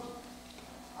 I'm a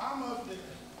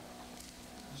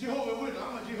Jehovah's Witness.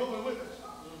 I'm a Jehovah's Witness.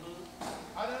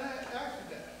 I didn't ask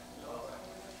you that.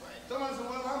 Somebody said,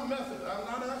 well, I'm Methodist. I'm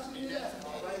not asking you that.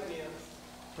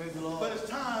 Praise the Lord. But it's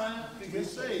time to get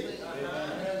saved.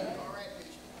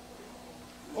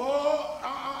 Or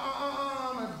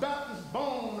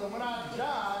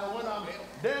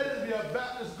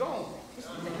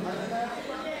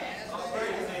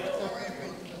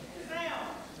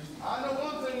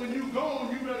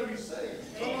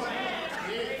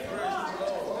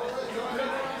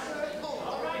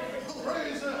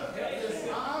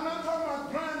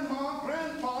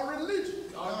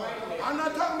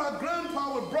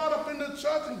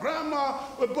church and grandma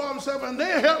would born themselves and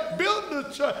they helped build the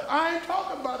church. I ain't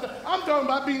talking about that. I'm talking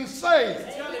about being saved.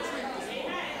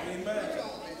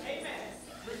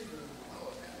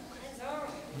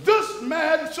 This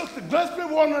man, Sister Gillespie,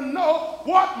 want to know,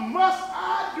 what must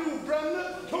I do,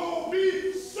 Brenda, to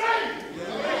be saved?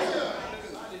 Yeah.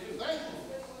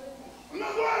 I'm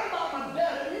not worried about my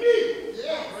daddy, me.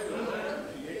 Yeah.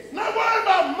 Not worried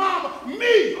about mama,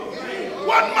 me.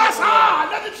 What must I,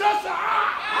 let the church say,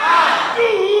 I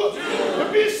do to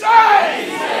be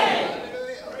saved?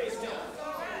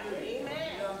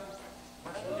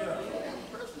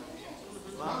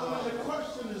 The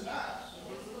question is asked.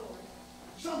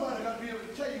 Somebody got to be able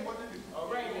to tell you what to do. All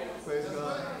right, praise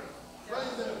God.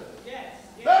 Praise God. Yes.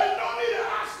 There's no need to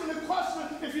ask the question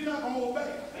if you're not going to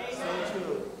obey. So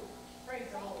true. Praise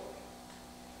the Lord.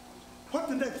 What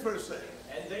the next verse say?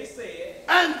 And they said.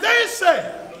 And they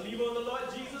said. Believe on the Lord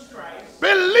Jesus Christ.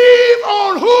 Believe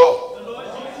on who? The Lord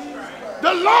Jesus Christ.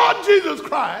 The Lord Jesus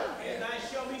Christ. And thou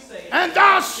shalt be saved. And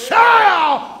thou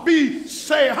shalt be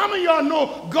saved. How many of y'all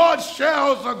know God's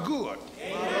shalls are good?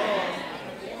 Amen.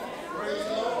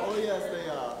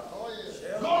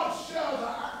 God's shells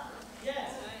are accurate.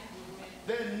 Yes.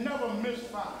 They never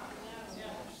misfire.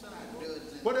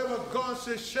 Whatever God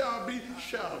says shall be,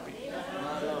 shall be.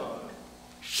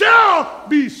 Shall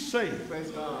be saved.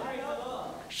 Praise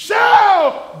God.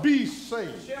 Shall be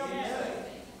saved.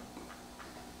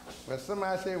 But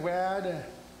somebody say, well,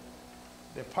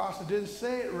 the apostle didn't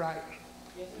say it right.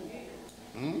 Yes,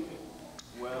 he did.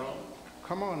 Well,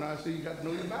 come on now. See, you got to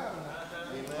know your Bible now.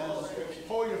 Amen.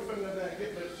 Hold your finger there.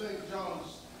 Get me St.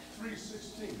 John's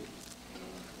 3:16.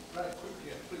 Right quick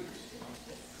here, please.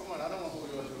 Come on, I don't want to hold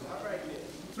yours. All right,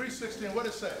 3:16. What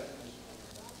it say?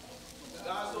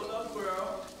 God so loved the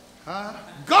world. Huh?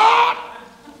 God.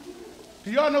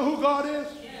 Do y'all know who God is?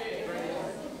 Yes.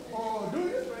 Oh, do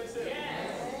you? Yes.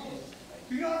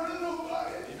 Do y'all really know who God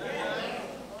is? Yes.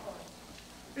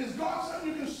 Is God something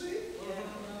you can see?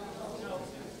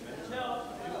 No.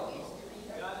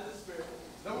 God is a spirit.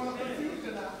 Don't want to confuse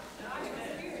you now.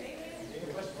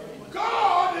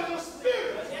 God is a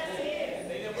spirit. Yes, he is.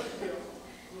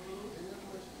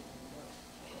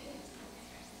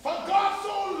 For God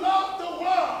so loved the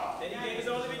world that he gave his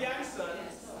only begotten son.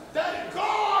 That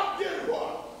God did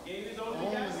what? Gave his only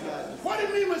begotten son. What do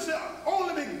you mean when it says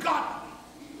only begotten?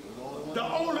 The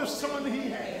only son he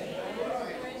had.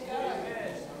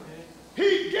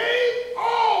 He gave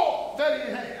all that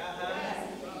he had.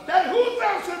 That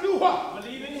whosoever should do what?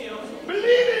 Believe in him.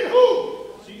 Believe in who?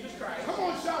 Jesus Christ. Come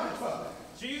on, shout it for me.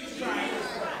 Jesus Christ.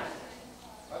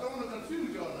 I don't want to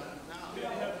confuse y'all now.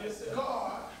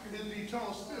 God is the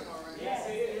eternal spirit. Yes,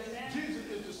 he is. Jesus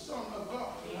is the Son of God.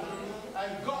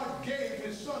 And God gave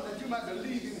his son that you might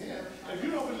believe in him. If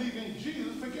you don't believe in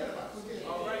Jesus, forget about it.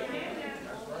 All right.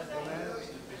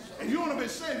 If you want to be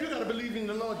saved, you got to believe in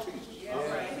the Lord Jesus. All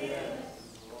right.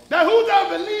 Now who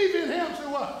does believe in him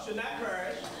should what? Should not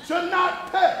perish. Should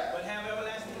not perish. But have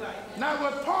everlasting life. Now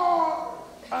with Paul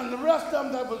and the rest of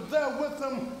them that was there with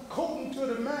them, quoting to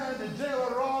the man, the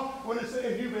jailer wrong, when they say,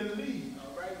 if you believe.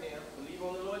 All right now. Believe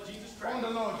on the Lord Jesus Christ. On the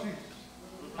Lord Jesus.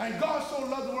 And God so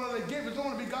loved the world that he gave his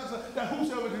only begotten son, that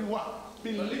whosoever do what?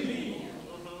 Believe.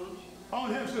 On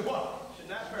him should what? Should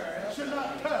not perish. Should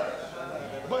not perish.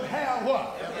 But have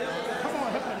what? Come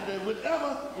on, help me today. With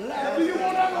everlasting. Do you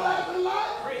want everlasting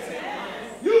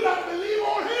life? You got to believe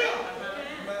on him.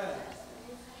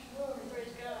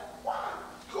 Why?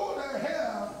 Go to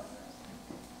hell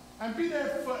and be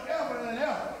there forever and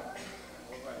ever.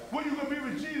 When you going to be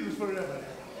with Jesus forever and ever?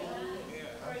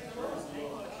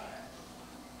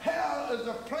 Hell is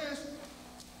a place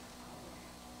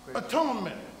of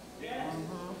atonement.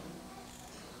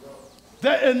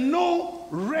 There is no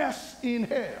rest in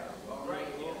hell.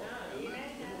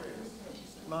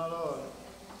 My Lord.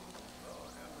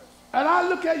 And I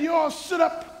look at you all sit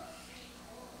up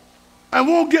and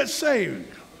won't get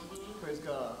saved. Praise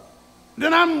God.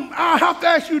 Then I have to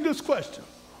ask you this question.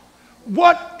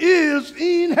 What is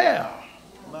in hell?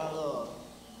 My Lord.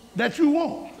 That you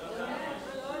want?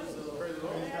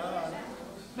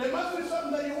 There must be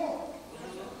something that you want.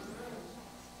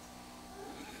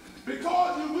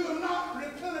 Because you will not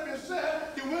repent of yourself,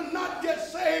 you will not get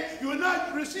saved, you will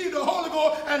not receive the Holy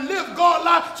Ghost and live God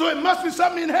life, so it must be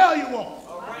something in hell you want.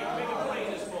 All right, make it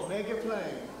plain this morning. Make it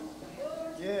plain.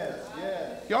 Yes,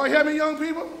 yes. Y'all hear me, young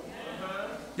people?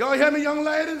 Y'all hear me, young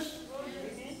ladies?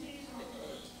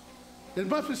 There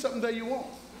must be something that you want.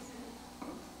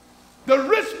 The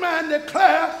rich man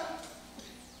declared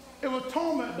it was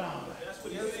torment down there. That's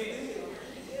what he said.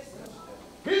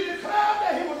 He declared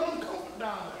that he was uncomfortable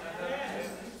down there.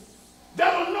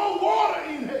 There was no water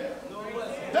in here.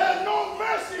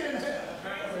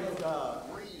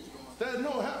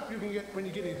 when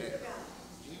you get in there.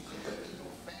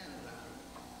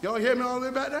 Y'all hear me all the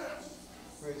way back there?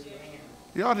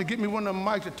 You ought to get me one of them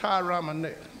mics to tie around my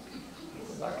neck.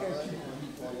 I can't keep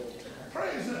it.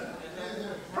 Praise him.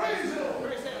 Praise him.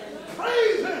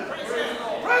 Praise him.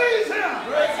 Praise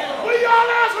him. Will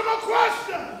y'all answer my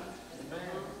question?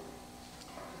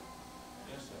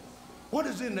 What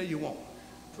is in there you want?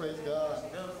 Praise God.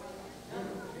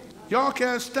 Y'all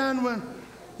can't stand when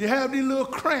you have these little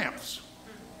cramps.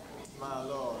 My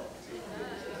Lord.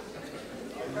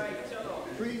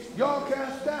 Y'all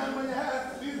can't stand when you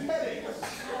have these headaches.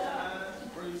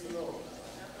 Praise the Lord.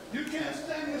 You can't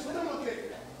stand your stomach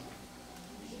ache.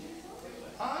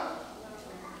 Huh?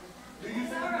 Do you think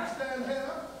you can stand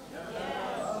here?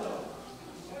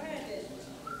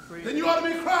 Then you ought to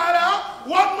be cried out,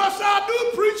 what must I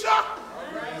do, preacher?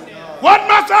 What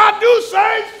must I do,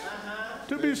 saints,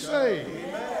 to be saved?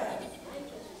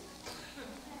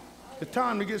 It's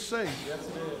time to get saved. Yes,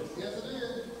 it is. Yes, it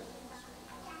is.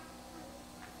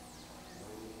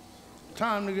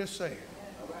 Time to get saved.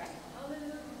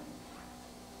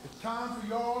 It's time for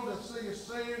y'all that say you're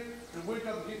saved and wake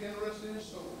up and get interested in your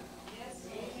soul.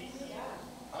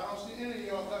 I don't see any of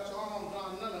y'all got your arms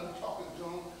around none of them talking to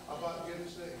them about getting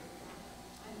saved.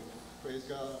 Praise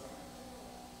God.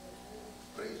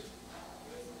 Praise him.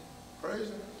 Praise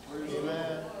him.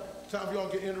 Amen. Time for y'all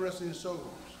to get interested in souls.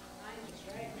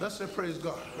 Let's say praise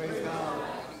God. Praise God.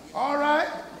 All right.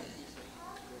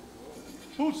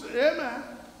 Who said, amen.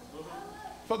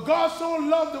 For God so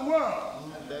loved the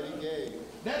world. That he gave.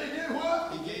 That he did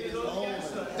what? He gave his only.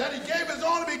 That he gave his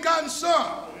only begotten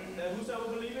son. That whosoever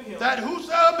believe in him, That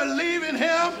whosoever believe in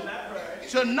him should not perish,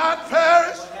 should not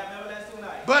perish. but have everlasting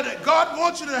life. But God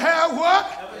wants you to have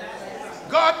what?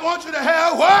 God wants you to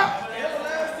have what?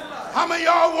 Everlasting life. How many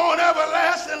of y'all want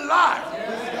everlasting life?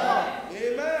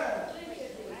 Amen.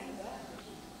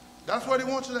 That's what he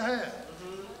wants you to have.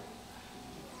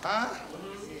 Huh?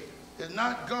 It's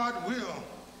not God's will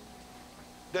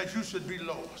that you should be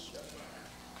lost.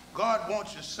 God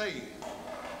wants you saved.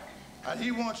 And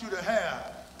he wants you to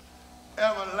have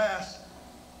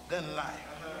everlasting life.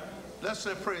 Let's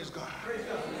say praise God.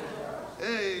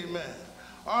 Amen.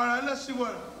 All right, let's see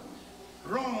what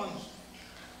Romans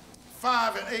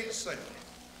 5 and 8 say.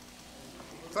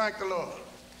 Thank the Lord.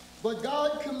 But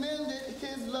God commended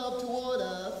his love toward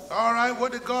us. All right,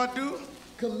 what did God do?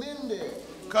 Commended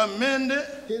Commended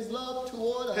his love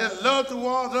toward us. his love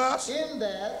towards us. In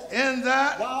In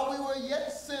that, while we were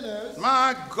yet sinners,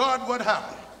 my God, what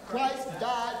happened? Christ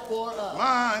died for us.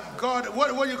 My God,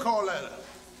 what do you call that?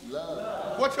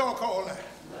 Love. What y'all call that?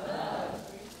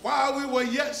 While we were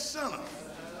yet sinners,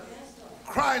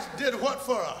 Christ did what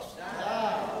for us?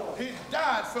 He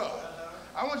died for us.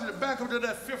 I want you to back up to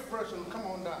that 5th verse and come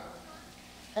on down.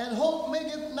 And hope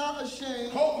maketh not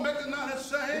ashamed, Hope maketh not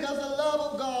ashamed, because the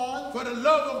love of God for the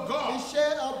love of God is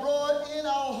shed abroad in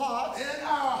our hearts in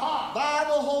our heart. by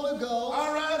the Holy Ghost.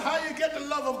 All right, how you get the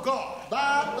love of God?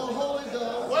 By the Holy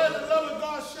Ghost Where's the love of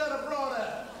God shed abroad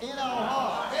at? in our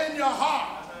hearts. In your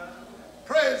heart.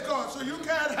 Praise God. So you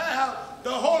can't have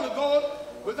the Holy Ghost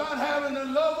without having the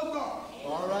love of God.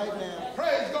 All right now.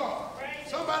 Praise God.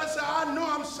 Somebody say, I know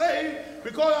I'm saved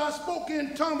because I spoke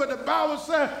in tongues, but the Bible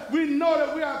says we know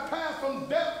that we are passed from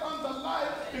death unto life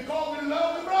because we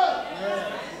love the brother.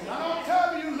 Yeah. Now don't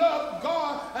tell me you love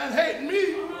God and hate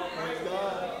me. Praise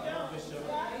God.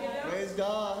 Praise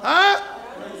God. Huh?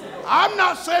 I'm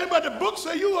not saying, but the book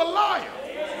says you a liar.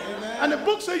 Amen. And the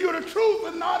book says you're the truth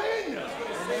and not in you.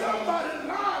 Somebody's lying.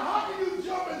 How can you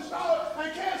jump and shout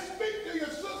and can't speak to your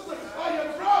sister or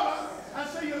your brother and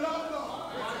say you love God?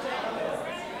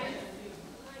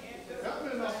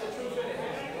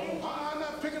 I'm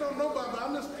not picking on nobody, but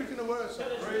I'm just picking the words.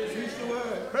 Preach the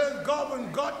word. Praise God.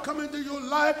 When God come into your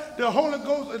life, the Holy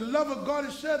Ghost and love of God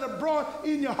is shed abroad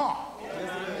in your heart.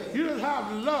 You just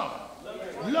have love.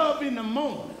 Love in the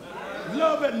morning.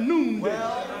 Love at noonday.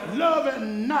 Love at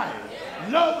night.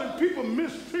 Love when people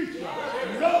mistreat you.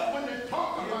 Love when they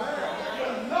talk about you.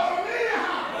 You love them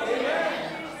anyhow.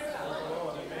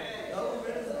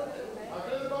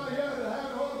 If anybody here that has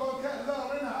the Holy Ghost can't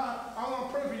love anyhow, I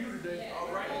want to pray for you today.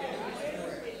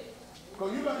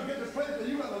 Because you got to get the place that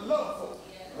you got to love for.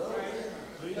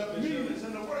 The meanest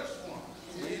and the worst one.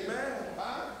 Amen.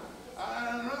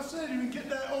 I'm not saying you can get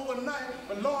that overnight,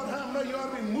 but Lord, how much you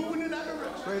ought to be moving in that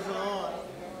direction. Praise the Lord.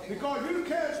 Because you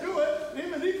can't do it,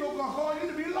 even these people are going to call you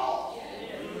to be lost.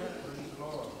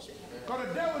 Because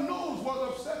the devil knows what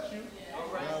upsets you.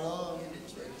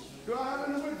 Do I have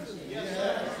any witnesses?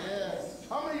 Yes, yes.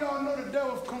 How many of y'all know the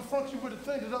devil confronts you with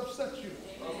the thing that upsets you?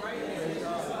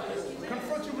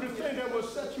 Confront you with the thing that will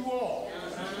set you off.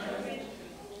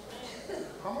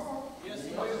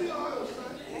 Let's be honest, man.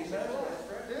 Amen.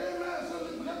 So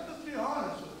let's just be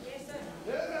honest.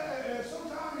 Amen. And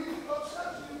sometimes he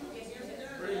upsets you.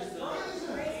 Praise him.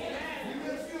 You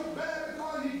may feel bad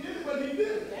because he did it, but he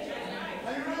did it.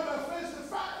 And you remember face the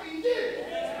fact he did it.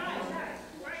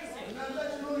 And that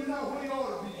lets you know you're not where you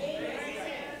ought to be.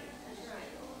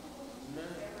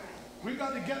 We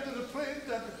got to get to the place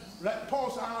that, like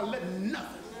Paul said, I'll let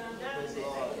nothing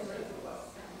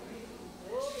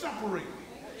separate me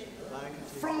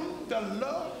from the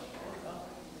love.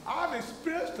 I've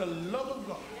experienced the love of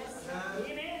God.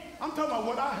 I'm talking about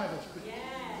what I have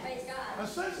experienced. And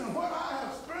since what I have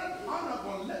experienced, I'm not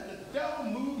going to let the devil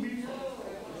move me from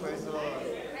it. Praise the Lord.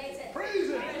 Praise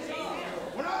Him.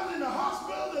 When I was in the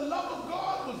hospital, the love of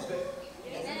God was there.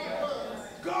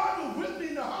 God was with me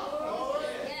in the hospital.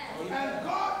 And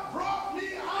God brought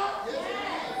me out.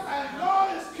 And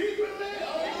God is keeping me.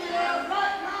 And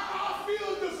right now I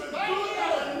feel just as good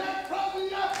as a neck probably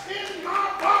in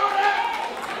my body.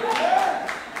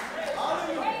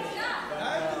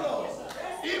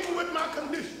 Even with my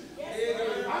condition. I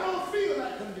don't feel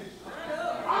that condition. I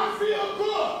feel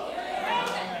good.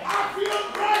 I feel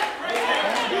great.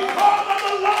 Because of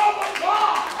the love of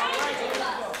God.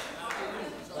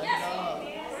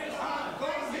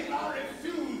 I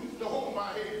refuse to hold my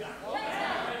head down.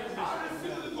 I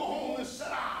refuse to go home and sit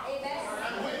down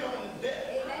and wait on death.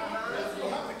 You'll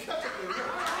have to catch up with it.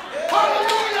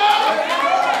 Hallelujah!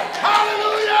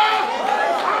 Hallelujah!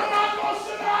 I'm not going to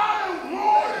sit down and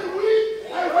mourn and weep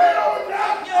and wait on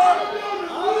death. I'm going to be on the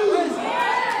move.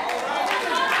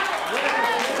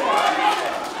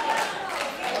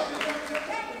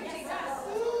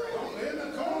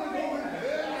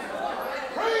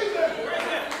 Praise Him.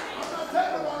 I'm not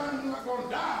telling you I'm not going to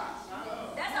die.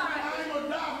 That's all right. I ain't going to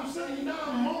die from sitting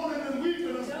down mourning and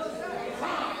weeping and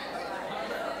crying.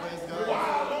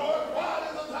 Why, Lord? Why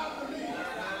does this happen to me?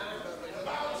 The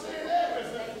Bible says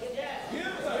everything.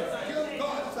 Give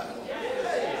God thanks.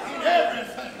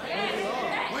 Everything.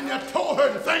 When your toe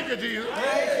hurting, thank you, Jesus.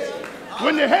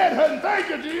 When your head hurting, thank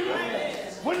you,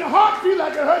 Jesus. When your heart feels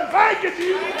like it hurting, thank you,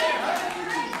 Jesus.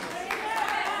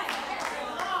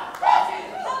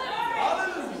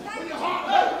 When your heart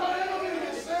hurts, what ain't gonna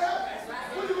get sad?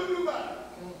 What you gonna do about it?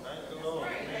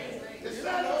 It's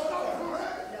sad don't stop from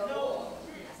hurting.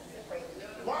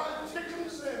 While it's tickling,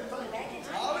 saying thank you.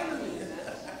 Hallelujah.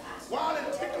 While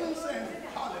it's tickling, saying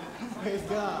hallelujah. Praise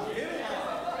God.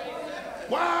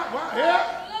 Why? Yeah?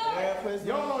 Yeah, praise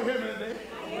Y'all God. don't hear me today.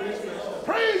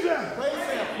 Praise Him. Praise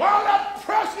Him. While that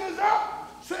pressure is up,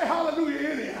 say hallelujah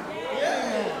anyhow.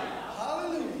 Yeah.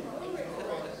 Hallelujah.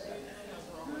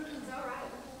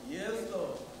 Yes,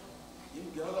 Lord. You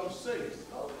What I'm saying,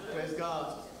 Praise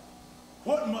God.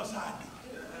 what must I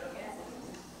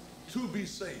do to be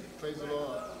saved? Praise the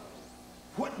Lord.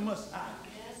 What must I do?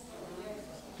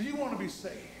 Do you want to be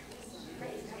saved?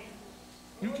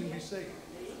 You can be saved.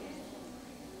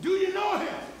 Do you know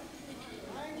Him?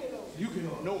 You can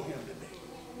know Him today.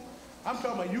 I'm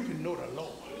talking about you can know the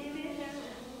Lord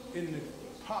in the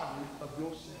pardon of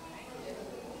your sin.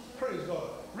 Praise God.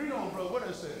 Read on, brother. What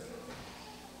does it say?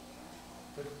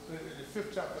 The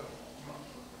 5th chapter of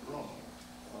Romans.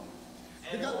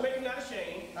 And hope make not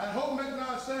ashamed, I hope make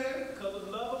not ashamed. because of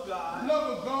the love of God,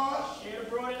 Love of God shed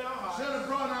abroad in our hearts shed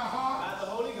abroad in our heart by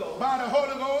the Holy Ghost, by the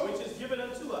Holy Ghost, which is given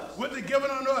unto us. which is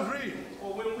given unto us. Read.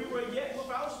 For when we were yet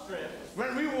without strength,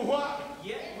 When we were what?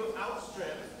 yet without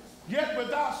strength, Yet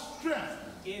without strength.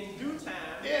 in due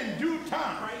time, In due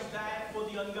time. Christ died for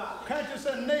the ungodly. Can't you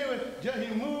say neighbor, just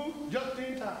He moved just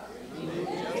in time.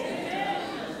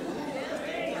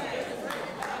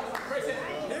 Praise Him.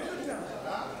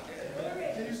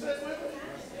 Can you say it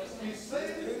with me? He's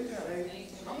saving.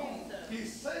 Come on.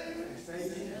 He's saving. He's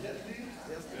saving.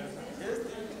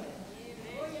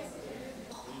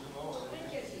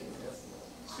 Yes,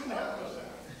 shouldn't have us that.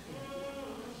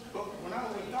 But when I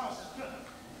was without strength,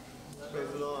 Praise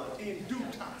the Lord. in due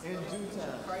time, In due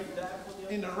time. Christ died for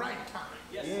the in the right time,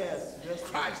 Yes. Yes.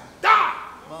 Christ died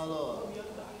My Lord.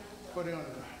 for the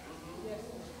ungodly.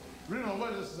 Read on,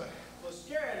 what does it say? For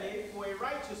scarcely for a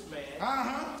righteous man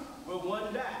will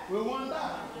one die. Will one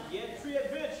die? Yet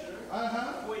peradventure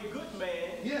for a good man,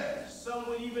 Yes. some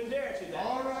would even dare to die.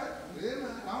 All right. Amen.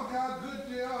 I don't care how good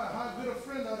they are, how good a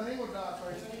friend are, they ain't gonna die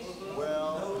first.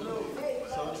 Well,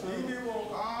 so true.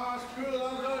 Screw it, I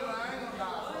love it, I ain't gonna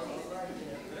die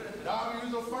first. Darby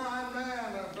was a fine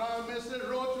man. Blind man said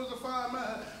Roach was a fine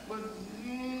man. But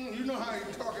you know how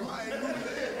he's talking. I ain't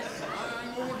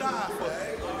gonna die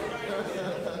first.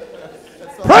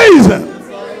 Praise Him.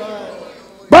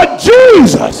 But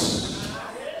Jesus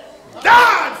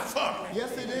died for me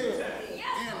Yes, He did. in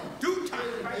due time.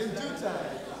 In due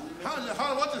time. Hallelujah.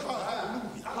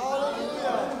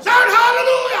 Hallelujah. Shout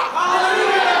hallelujah.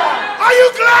 Hallelujah. Are you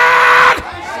glad?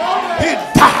 He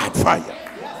died for you.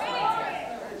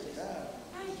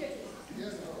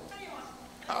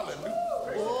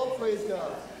 Hallelujah. Oh, praise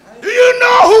God. Do you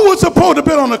know who was supposed to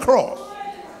be on the cross?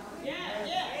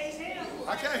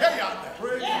 I can't hear you out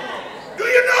there. Do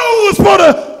you know who was supposed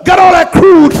to get all that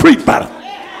crude free butter?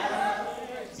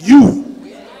 You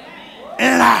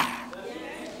and I.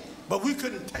 But we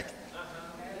couldn't take it.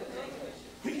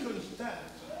 We couldn't stand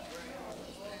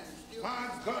it. My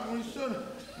God, when you should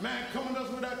man coming us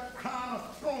with that crown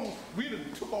of thorns, we done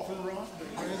took off and run.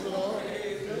 Praise the Lord.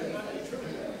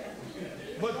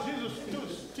 But Jesus stood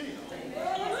still.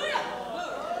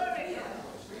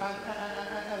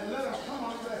 And let us come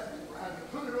on there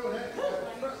and put it over that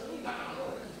press down.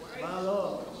 My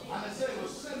Lord. And they said it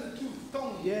was 72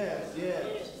 stones. Yes,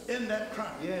 yes. In that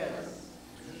crown. Yes.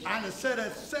 And it said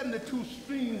that 72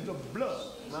 streams of blood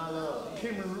My Lord.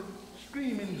 came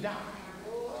screaming down.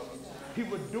 He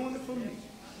was doing it for me.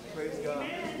 Praise God.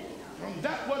 And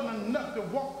that wasn't enough to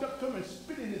walk up to him and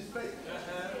spit in his face.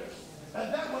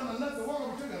 And that wasn't enough to walk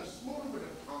up to him and smote him with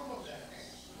the palm of that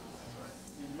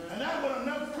hand. And that wasn't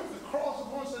enough to put the cross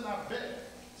upon us in our bed.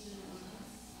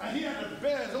 And he had to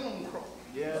bear his own cross.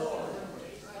 Yes.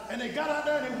 And they got out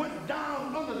there and they went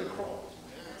down under the cross.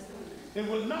 It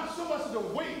was not so much the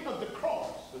weight of the cross,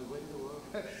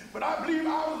 but I believe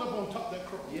I was up on top of that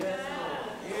cross. Yes.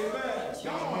 Amen.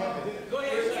 Y'all don't have it. Go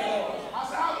ahead, sir. I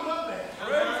said, I was up there.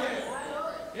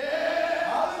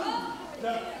 Yeah.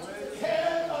 The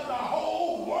head of the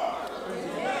whole world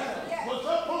was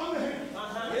up on him.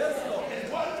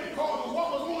 It wasn't because of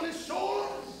what was on his shoulder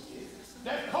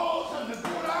that caused him to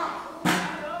go down,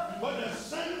 but the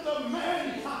sins of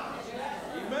mankind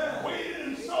waited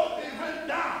and so they went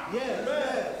down.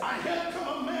 Yes. I had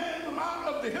come a man from out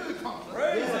of the hilly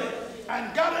country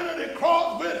and got into the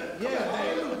cross with him.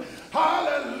 Yes.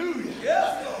 Hallelujah.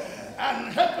 Yes.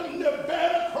 And helped him to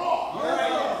bear the cross.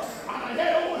 Yes. And I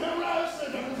had over him right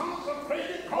and the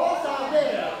consecrated cross out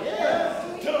there.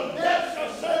 Yes. Till death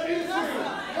shall set you free.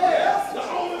 Yes. The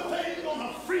only thing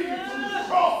gonna free you from the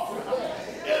cross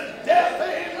is death,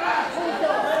 amen.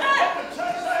 Let the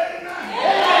church say amen.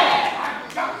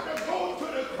 I got to go to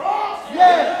the cross.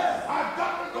 Yes. I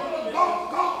got to go to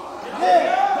Golgotha. Yes.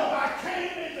 Because I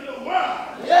came into the world.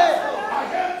 Yes. I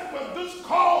had with this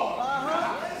cause.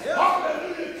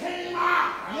 Hallelujah came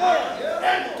out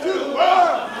into the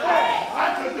world.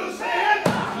 I could do sin.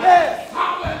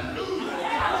 Hallelujah.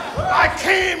 I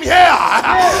came here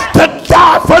to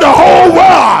die for the whole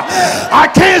world. I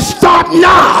can't stop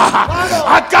now.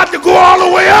 I got to go all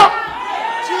the way up.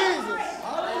 Jesus.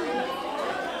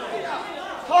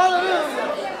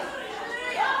 Hallelujah.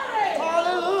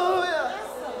 Hallelujah.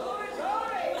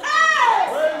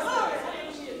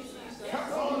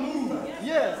 Kept on moving.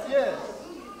 Yes, yes.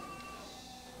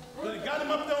 But it got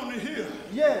him up there on the hill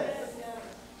Yes.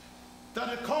 that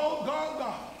it called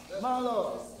God. My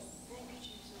Lord.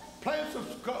 Place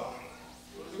of God.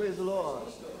 Praise the Lord.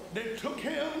 They took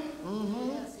him.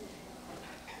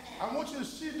 I want you to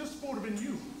see this supposed to have been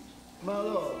you. My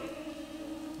Lord.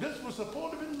 This was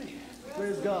supposed to have been me.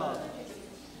 Praise God.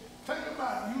 Think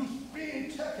about you being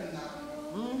taken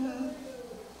now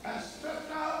and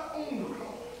stepped out on the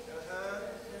cross.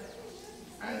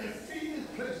 And your feet is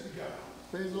placed together.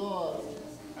 Praise the Lord.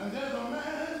 And there's a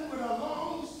man with a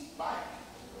long spike.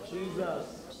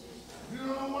 Jesus. You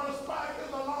know what a spike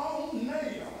is? A long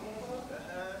nail.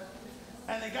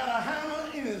 And he got a hammer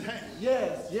in his hand.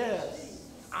 Yes, yes.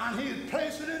 And he's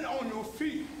placing it on your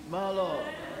feet. My Lord.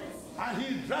 And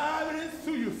he's driving it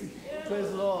through your feet. Praise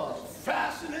the Lord.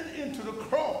 Fasten it into the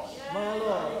cross. My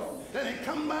Lord. Then he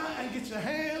come by and get your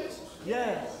hands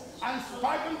Yes. and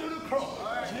spike them to the cross.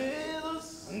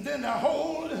 Jesus. And then the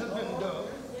hole has been dug.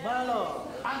 My Lord.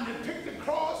 And they pick the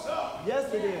cross up.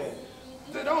 Yes, it is.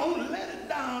 They don't let it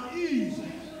down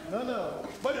easy. No.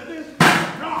 But it is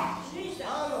dropped.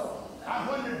 And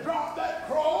when they dropped that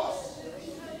cross,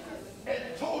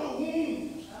 it tore the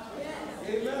wounds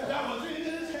that was in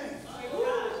his hand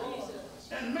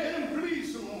and made him bleed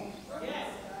some more.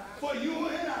 For you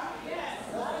and I.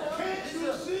 Can't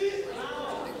you see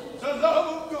the love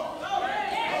of God?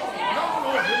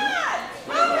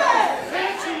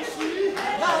 Can't you see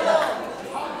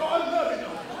how God loves you?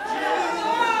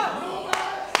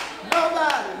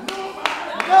 Nobody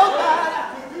Nobody.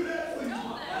 could do that for you.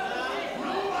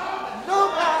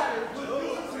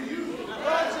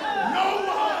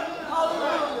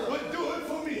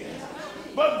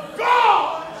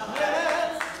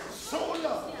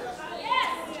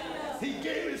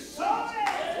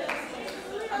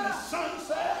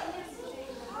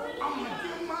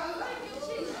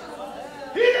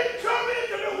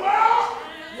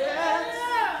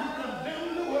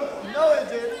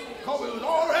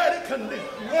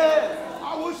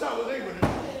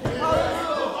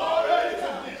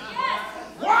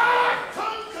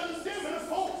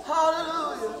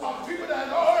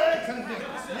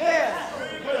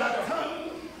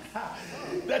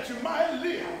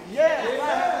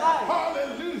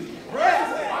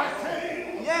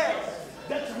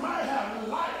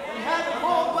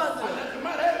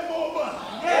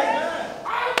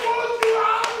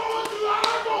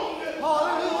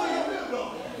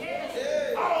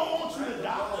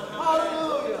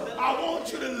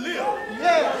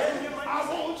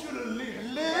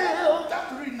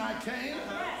 came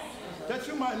that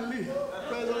you might live.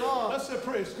 Praise the Lord. Let's say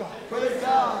praise God. Praise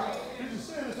God. Did you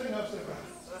say anything else there, brother?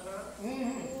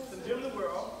 Condemn the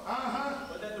world,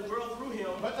 but that the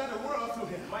world through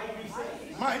him might be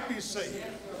saved. Might be saved.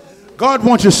 God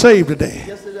wants you saved today.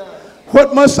 Yes, it does.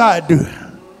 What must I do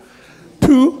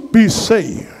to be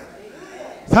saved?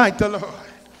 Thank the Lord.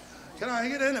 Can I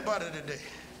get anybody today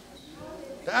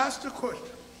to ask the question,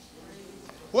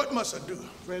 what must I do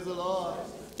Praise the Lord.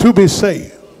 to be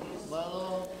saved? My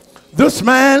Lord. This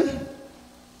man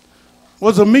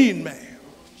was a mean man.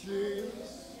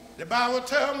 Jesus. The Bible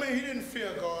tells me he didn't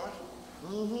fear God.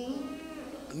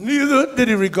 Neither did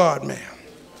he regard man.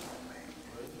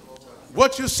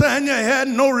 What you're saying, you had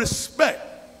no respect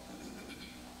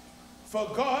for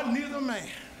God, neither man.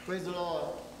 Praise the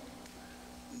Lord.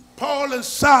 Paul and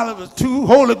Silas were two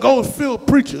Holy Ghost filled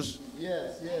preachers.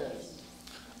 Yes, yes.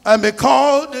 And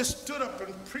because they stood up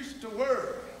and preached the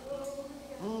word,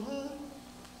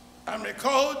 and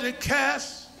because they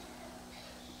cast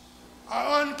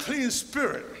an unclean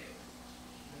spirit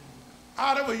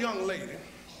out of a young lady,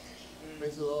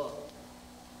 Praise the Lord.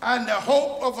 and the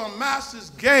hope of a master's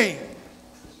gain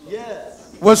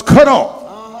Yes. was cut off.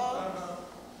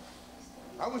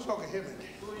 I wish y'all could hear me.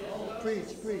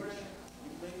 Preach, preach.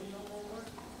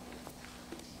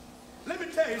 Let me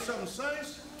tell you something,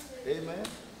 saints. Amen.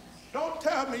 Don't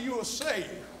tell me you were saved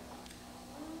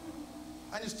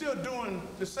and you're still doing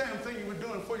the same thing you were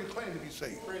doing before you claimed to be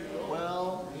saved.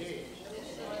 Well,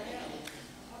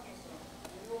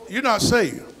 You're not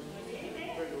saved.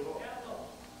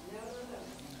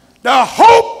 The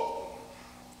hope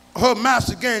of her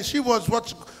master gain, she was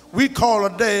what we call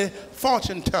today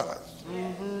fortune tellers.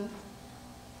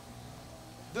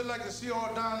 Just like you see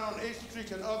all down on 8th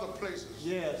Street and other places.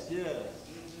 yes, yes.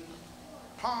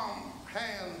 Palm,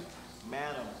 hand,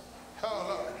 Madam.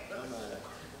 held up.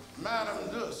 Madam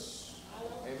this,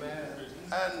 Amen.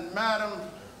 and Madam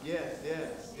Yes,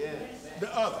 yes, yes,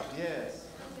 the other. yes.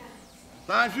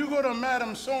 Now, if you go to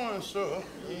Madam so-and-so,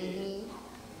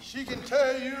 she can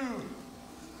tell you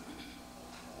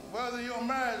whether your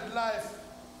marriage life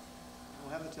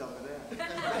I don't have to tell her that.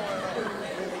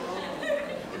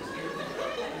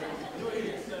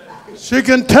 she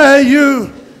can tell you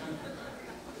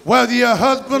whether your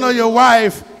husband or your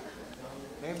wife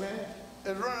Amen.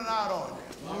 is running out on you.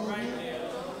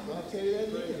 I'll tell you that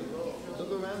again.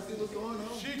 Look around and see what's going on.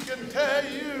 She can tell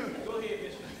you,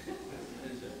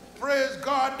 praise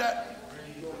God, that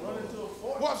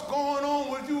what's going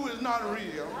on with you is not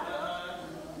real.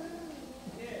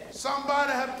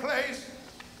 Somebody has placed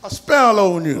a spell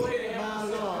on you. My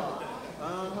Lord.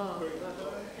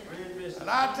 And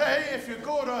I tell you, if you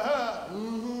go to her,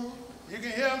 you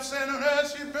can hear them saying to her,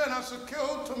 she's been a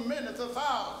secure to many to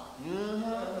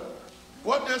thousands.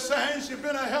 What they're saying, she's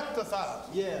been a help to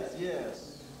thousands. Yes,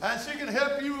 yes. And she can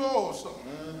help you also.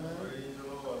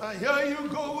 And here you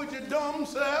go with your dumb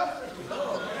self.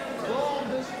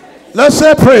 Let's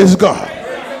say praise God.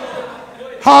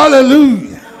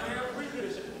 Hallelujah.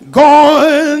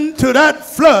 Going to that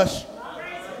flush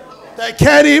that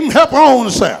can't even help her own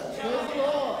self.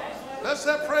 Let's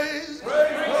say praise.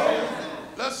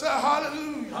 Let's say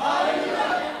hallelujah.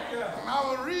 I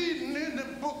was reading in the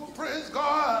book, praise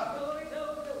God,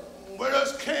 where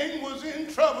this king was in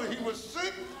trouble. He was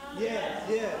sick. Yes,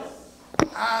 yes.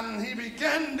 And he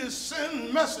began to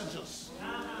send messages,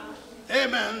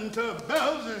 amen, to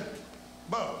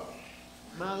Beelzebub,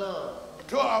 My Lord.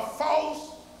 to a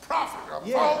false prophet, a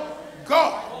Yeah. false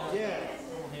God. Yes.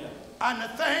 And the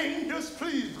thing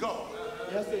displeased God.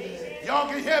 Yes, it is. Y'all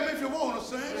can hear me if you want to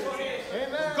sing.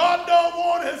 Amen. God don't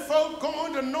want his folk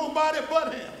going to nobody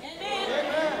but him.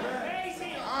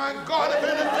 Amen. God, if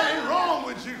anything wrong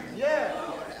with you, Yeah.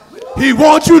 he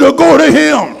wants you to go to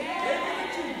him. Yeah.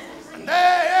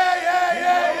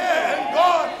 And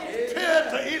God appeared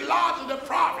to Elijah the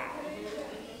prophet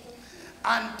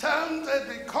and tell him that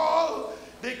because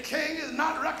the king is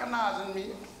not recognizing me,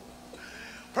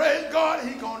 praise God,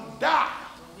 he's going to die.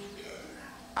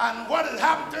 And what has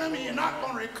happened to him, he's not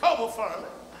going to recover from it.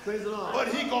 Praise the Lord. But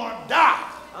he's going to die.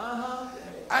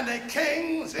 And the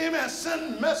king, amen,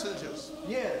 sent messengers.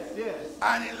 Yes, yes.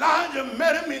 And Elijah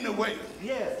met him in the way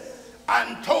Yes.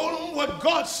 and told him what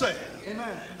God said.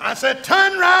 Amen. I said,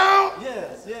 turn around.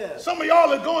 Yes, yes. Some of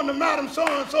y'all are going to Madam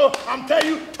so-and-so. I'm telling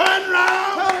you, turn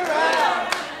around. Turn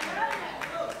around.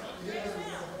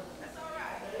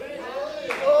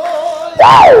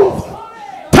 Woo!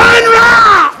 Turn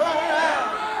around.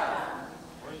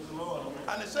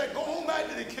 And they said, go on back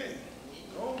to the king.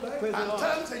 Praise the And Lord.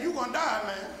 tell him, say, you're going to die,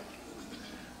 man.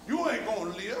 You ain't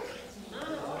going to live.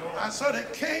 And so the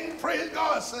king, praise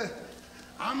God, said,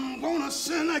 I'm going to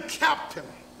send a captain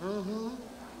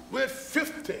with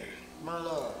 50. My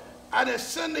Lord. And they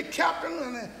sent the captain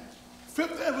and the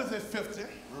 50, it was the 50.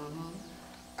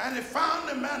 And they found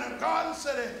the man of God and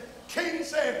said, the king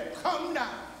said, come down.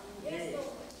 Yes.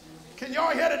 Can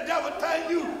y'all hear the devil telling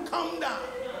you, come down?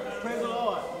 Praise the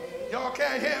Lord. Y'all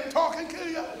can't hear him talking to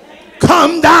you?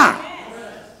 Come down.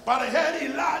 But I heard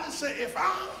Elijah say, if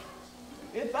I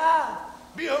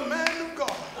be a man of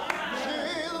God,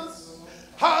 Jesus.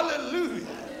 hallelujah,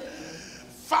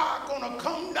 fire gonna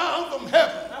come down from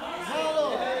heaven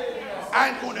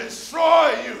and gonna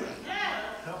destroy you.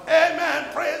 Amen.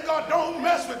 Praise God. Don't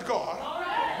mess with God.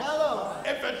 My Lord.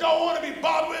 If you don't want to be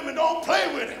bothered with him, don't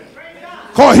play with him.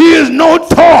 Because he is no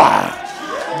toy.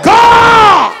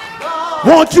 God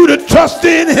wants you to trust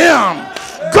in him.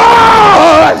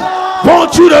 God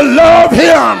wants you to love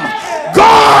him.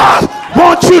 God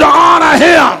wants you to honor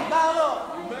him.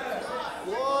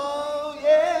 Whoa,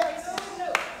 yes.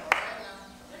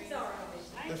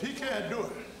 If he can't do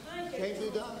it, Can't be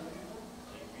done.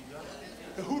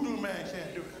 the hoodoo man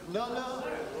can't do it. No.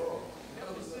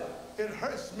 It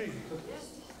hurts me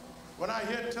when I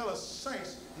hear tell us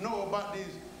saints know about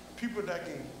these people that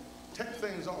can take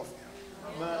things off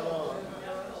you. My Lord.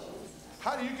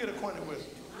 How do you get acquainted with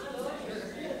them?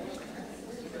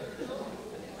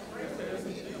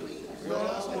 You all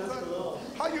ask me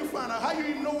that? How you find out? How you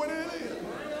even know what it is?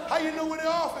 How you know where their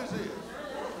office is?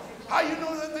 How you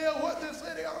know that they are what they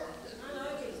say they are?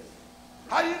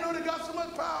 How do you know they got so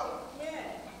much power?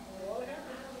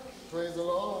 Praise the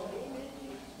Lord.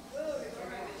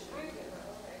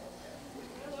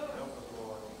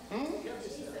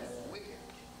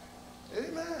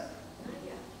 Amen.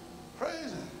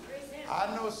 Praise him.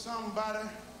 I know somebody,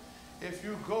 if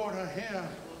you go to him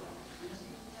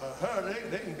or her,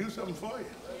 they can do something for you.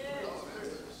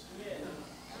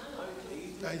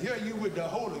 And here you with the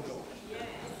Holy Ghost.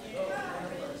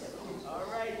 All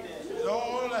right then.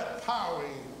 All that power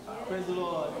in you. Praise the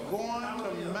Lord. Going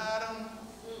to Madam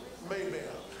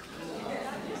Maybell.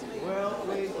 Well,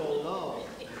 praise the Lord.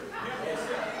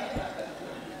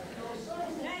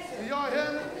 Do y'all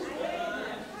hear me?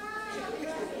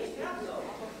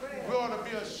 We ought to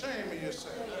be ashamed of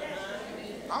yourself.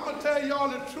 I'm going to tell y'all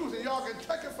the truth, and y'all can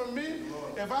take it from me.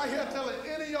 If I hear telling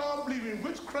any of y'all believe in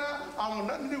witchcraft, I want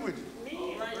nothing to do with you.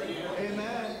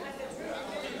 Amen.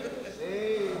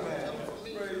 Amen.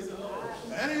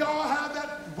 Any of y'all have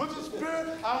that witch spirit,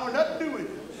 I want nothing to do with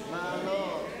you. My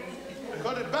Lord.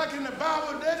 Because back in the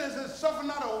Bible, there is suffer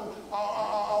not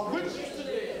a witch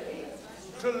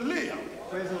to live.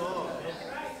 Praise the Lord.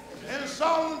 In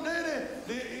Solomon's day,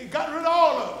 he got rid of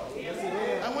all of them. Yes, he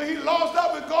did. And when he lost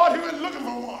out with God, he went looking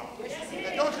for one.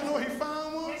 And don't you know he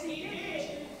found one?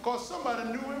 Because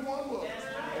somebody knew where one was.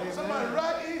 Somebody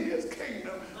right in his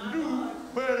kingdom knew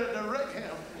where to direct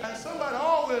him. And somebody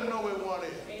always know where one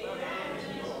is.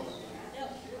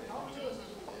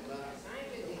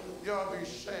 Y'all be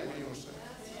ashamed of yourself.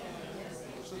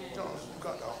 So Johnson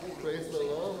got the Holy Praise the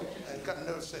Lord. and got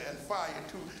another say, and fire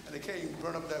too, and they can't even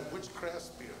burn up that witchcraft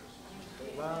spirit.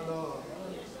 My Lord.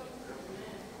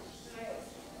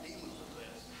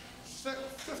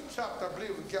 Fifth chapter, I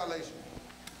believe, of Galatians.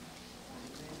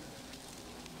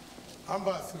 I'm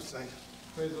about through saying.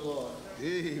 Praise the Lord.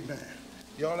 Amen.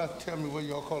 Y'all have to tell me whether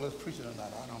y'all call us preaching or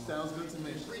not. I don't know. Sounds good to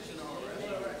me.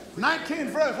 19th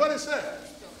verse, what it say?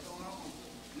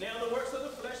 Now the works of the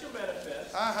flesh are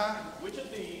manifest, which are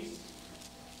these: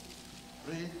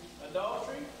 Read.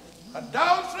 adultery,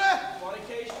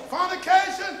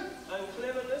 Fornication,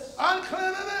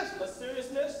 uncleanness,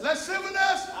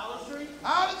 lasciviousness, idolatry,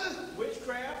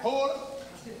 witchcraft. Hold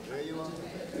it. There you are.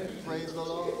 Praise the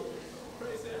Lord.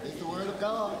 It's the word of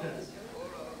God.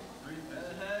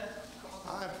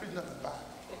 I ain't preaching nothing about it.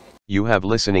 You have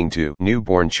listening to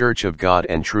Newborn Church of God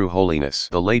and True Holiness,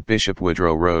 the late Bishop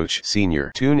Woodrow Roach,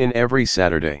 Sr. Tune in every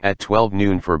Saturday at 12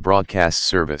 noon for broadcast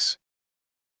service.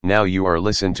 Now you are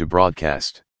listen to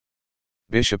broadcast.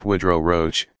 Bishop Woodrow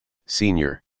Roach,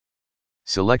 Sr.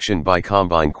 Selection by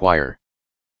Combine Choir.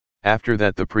 After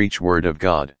that the preach word of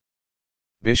God.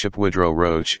 Bishop Woodrow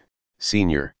Roach,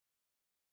 Sr.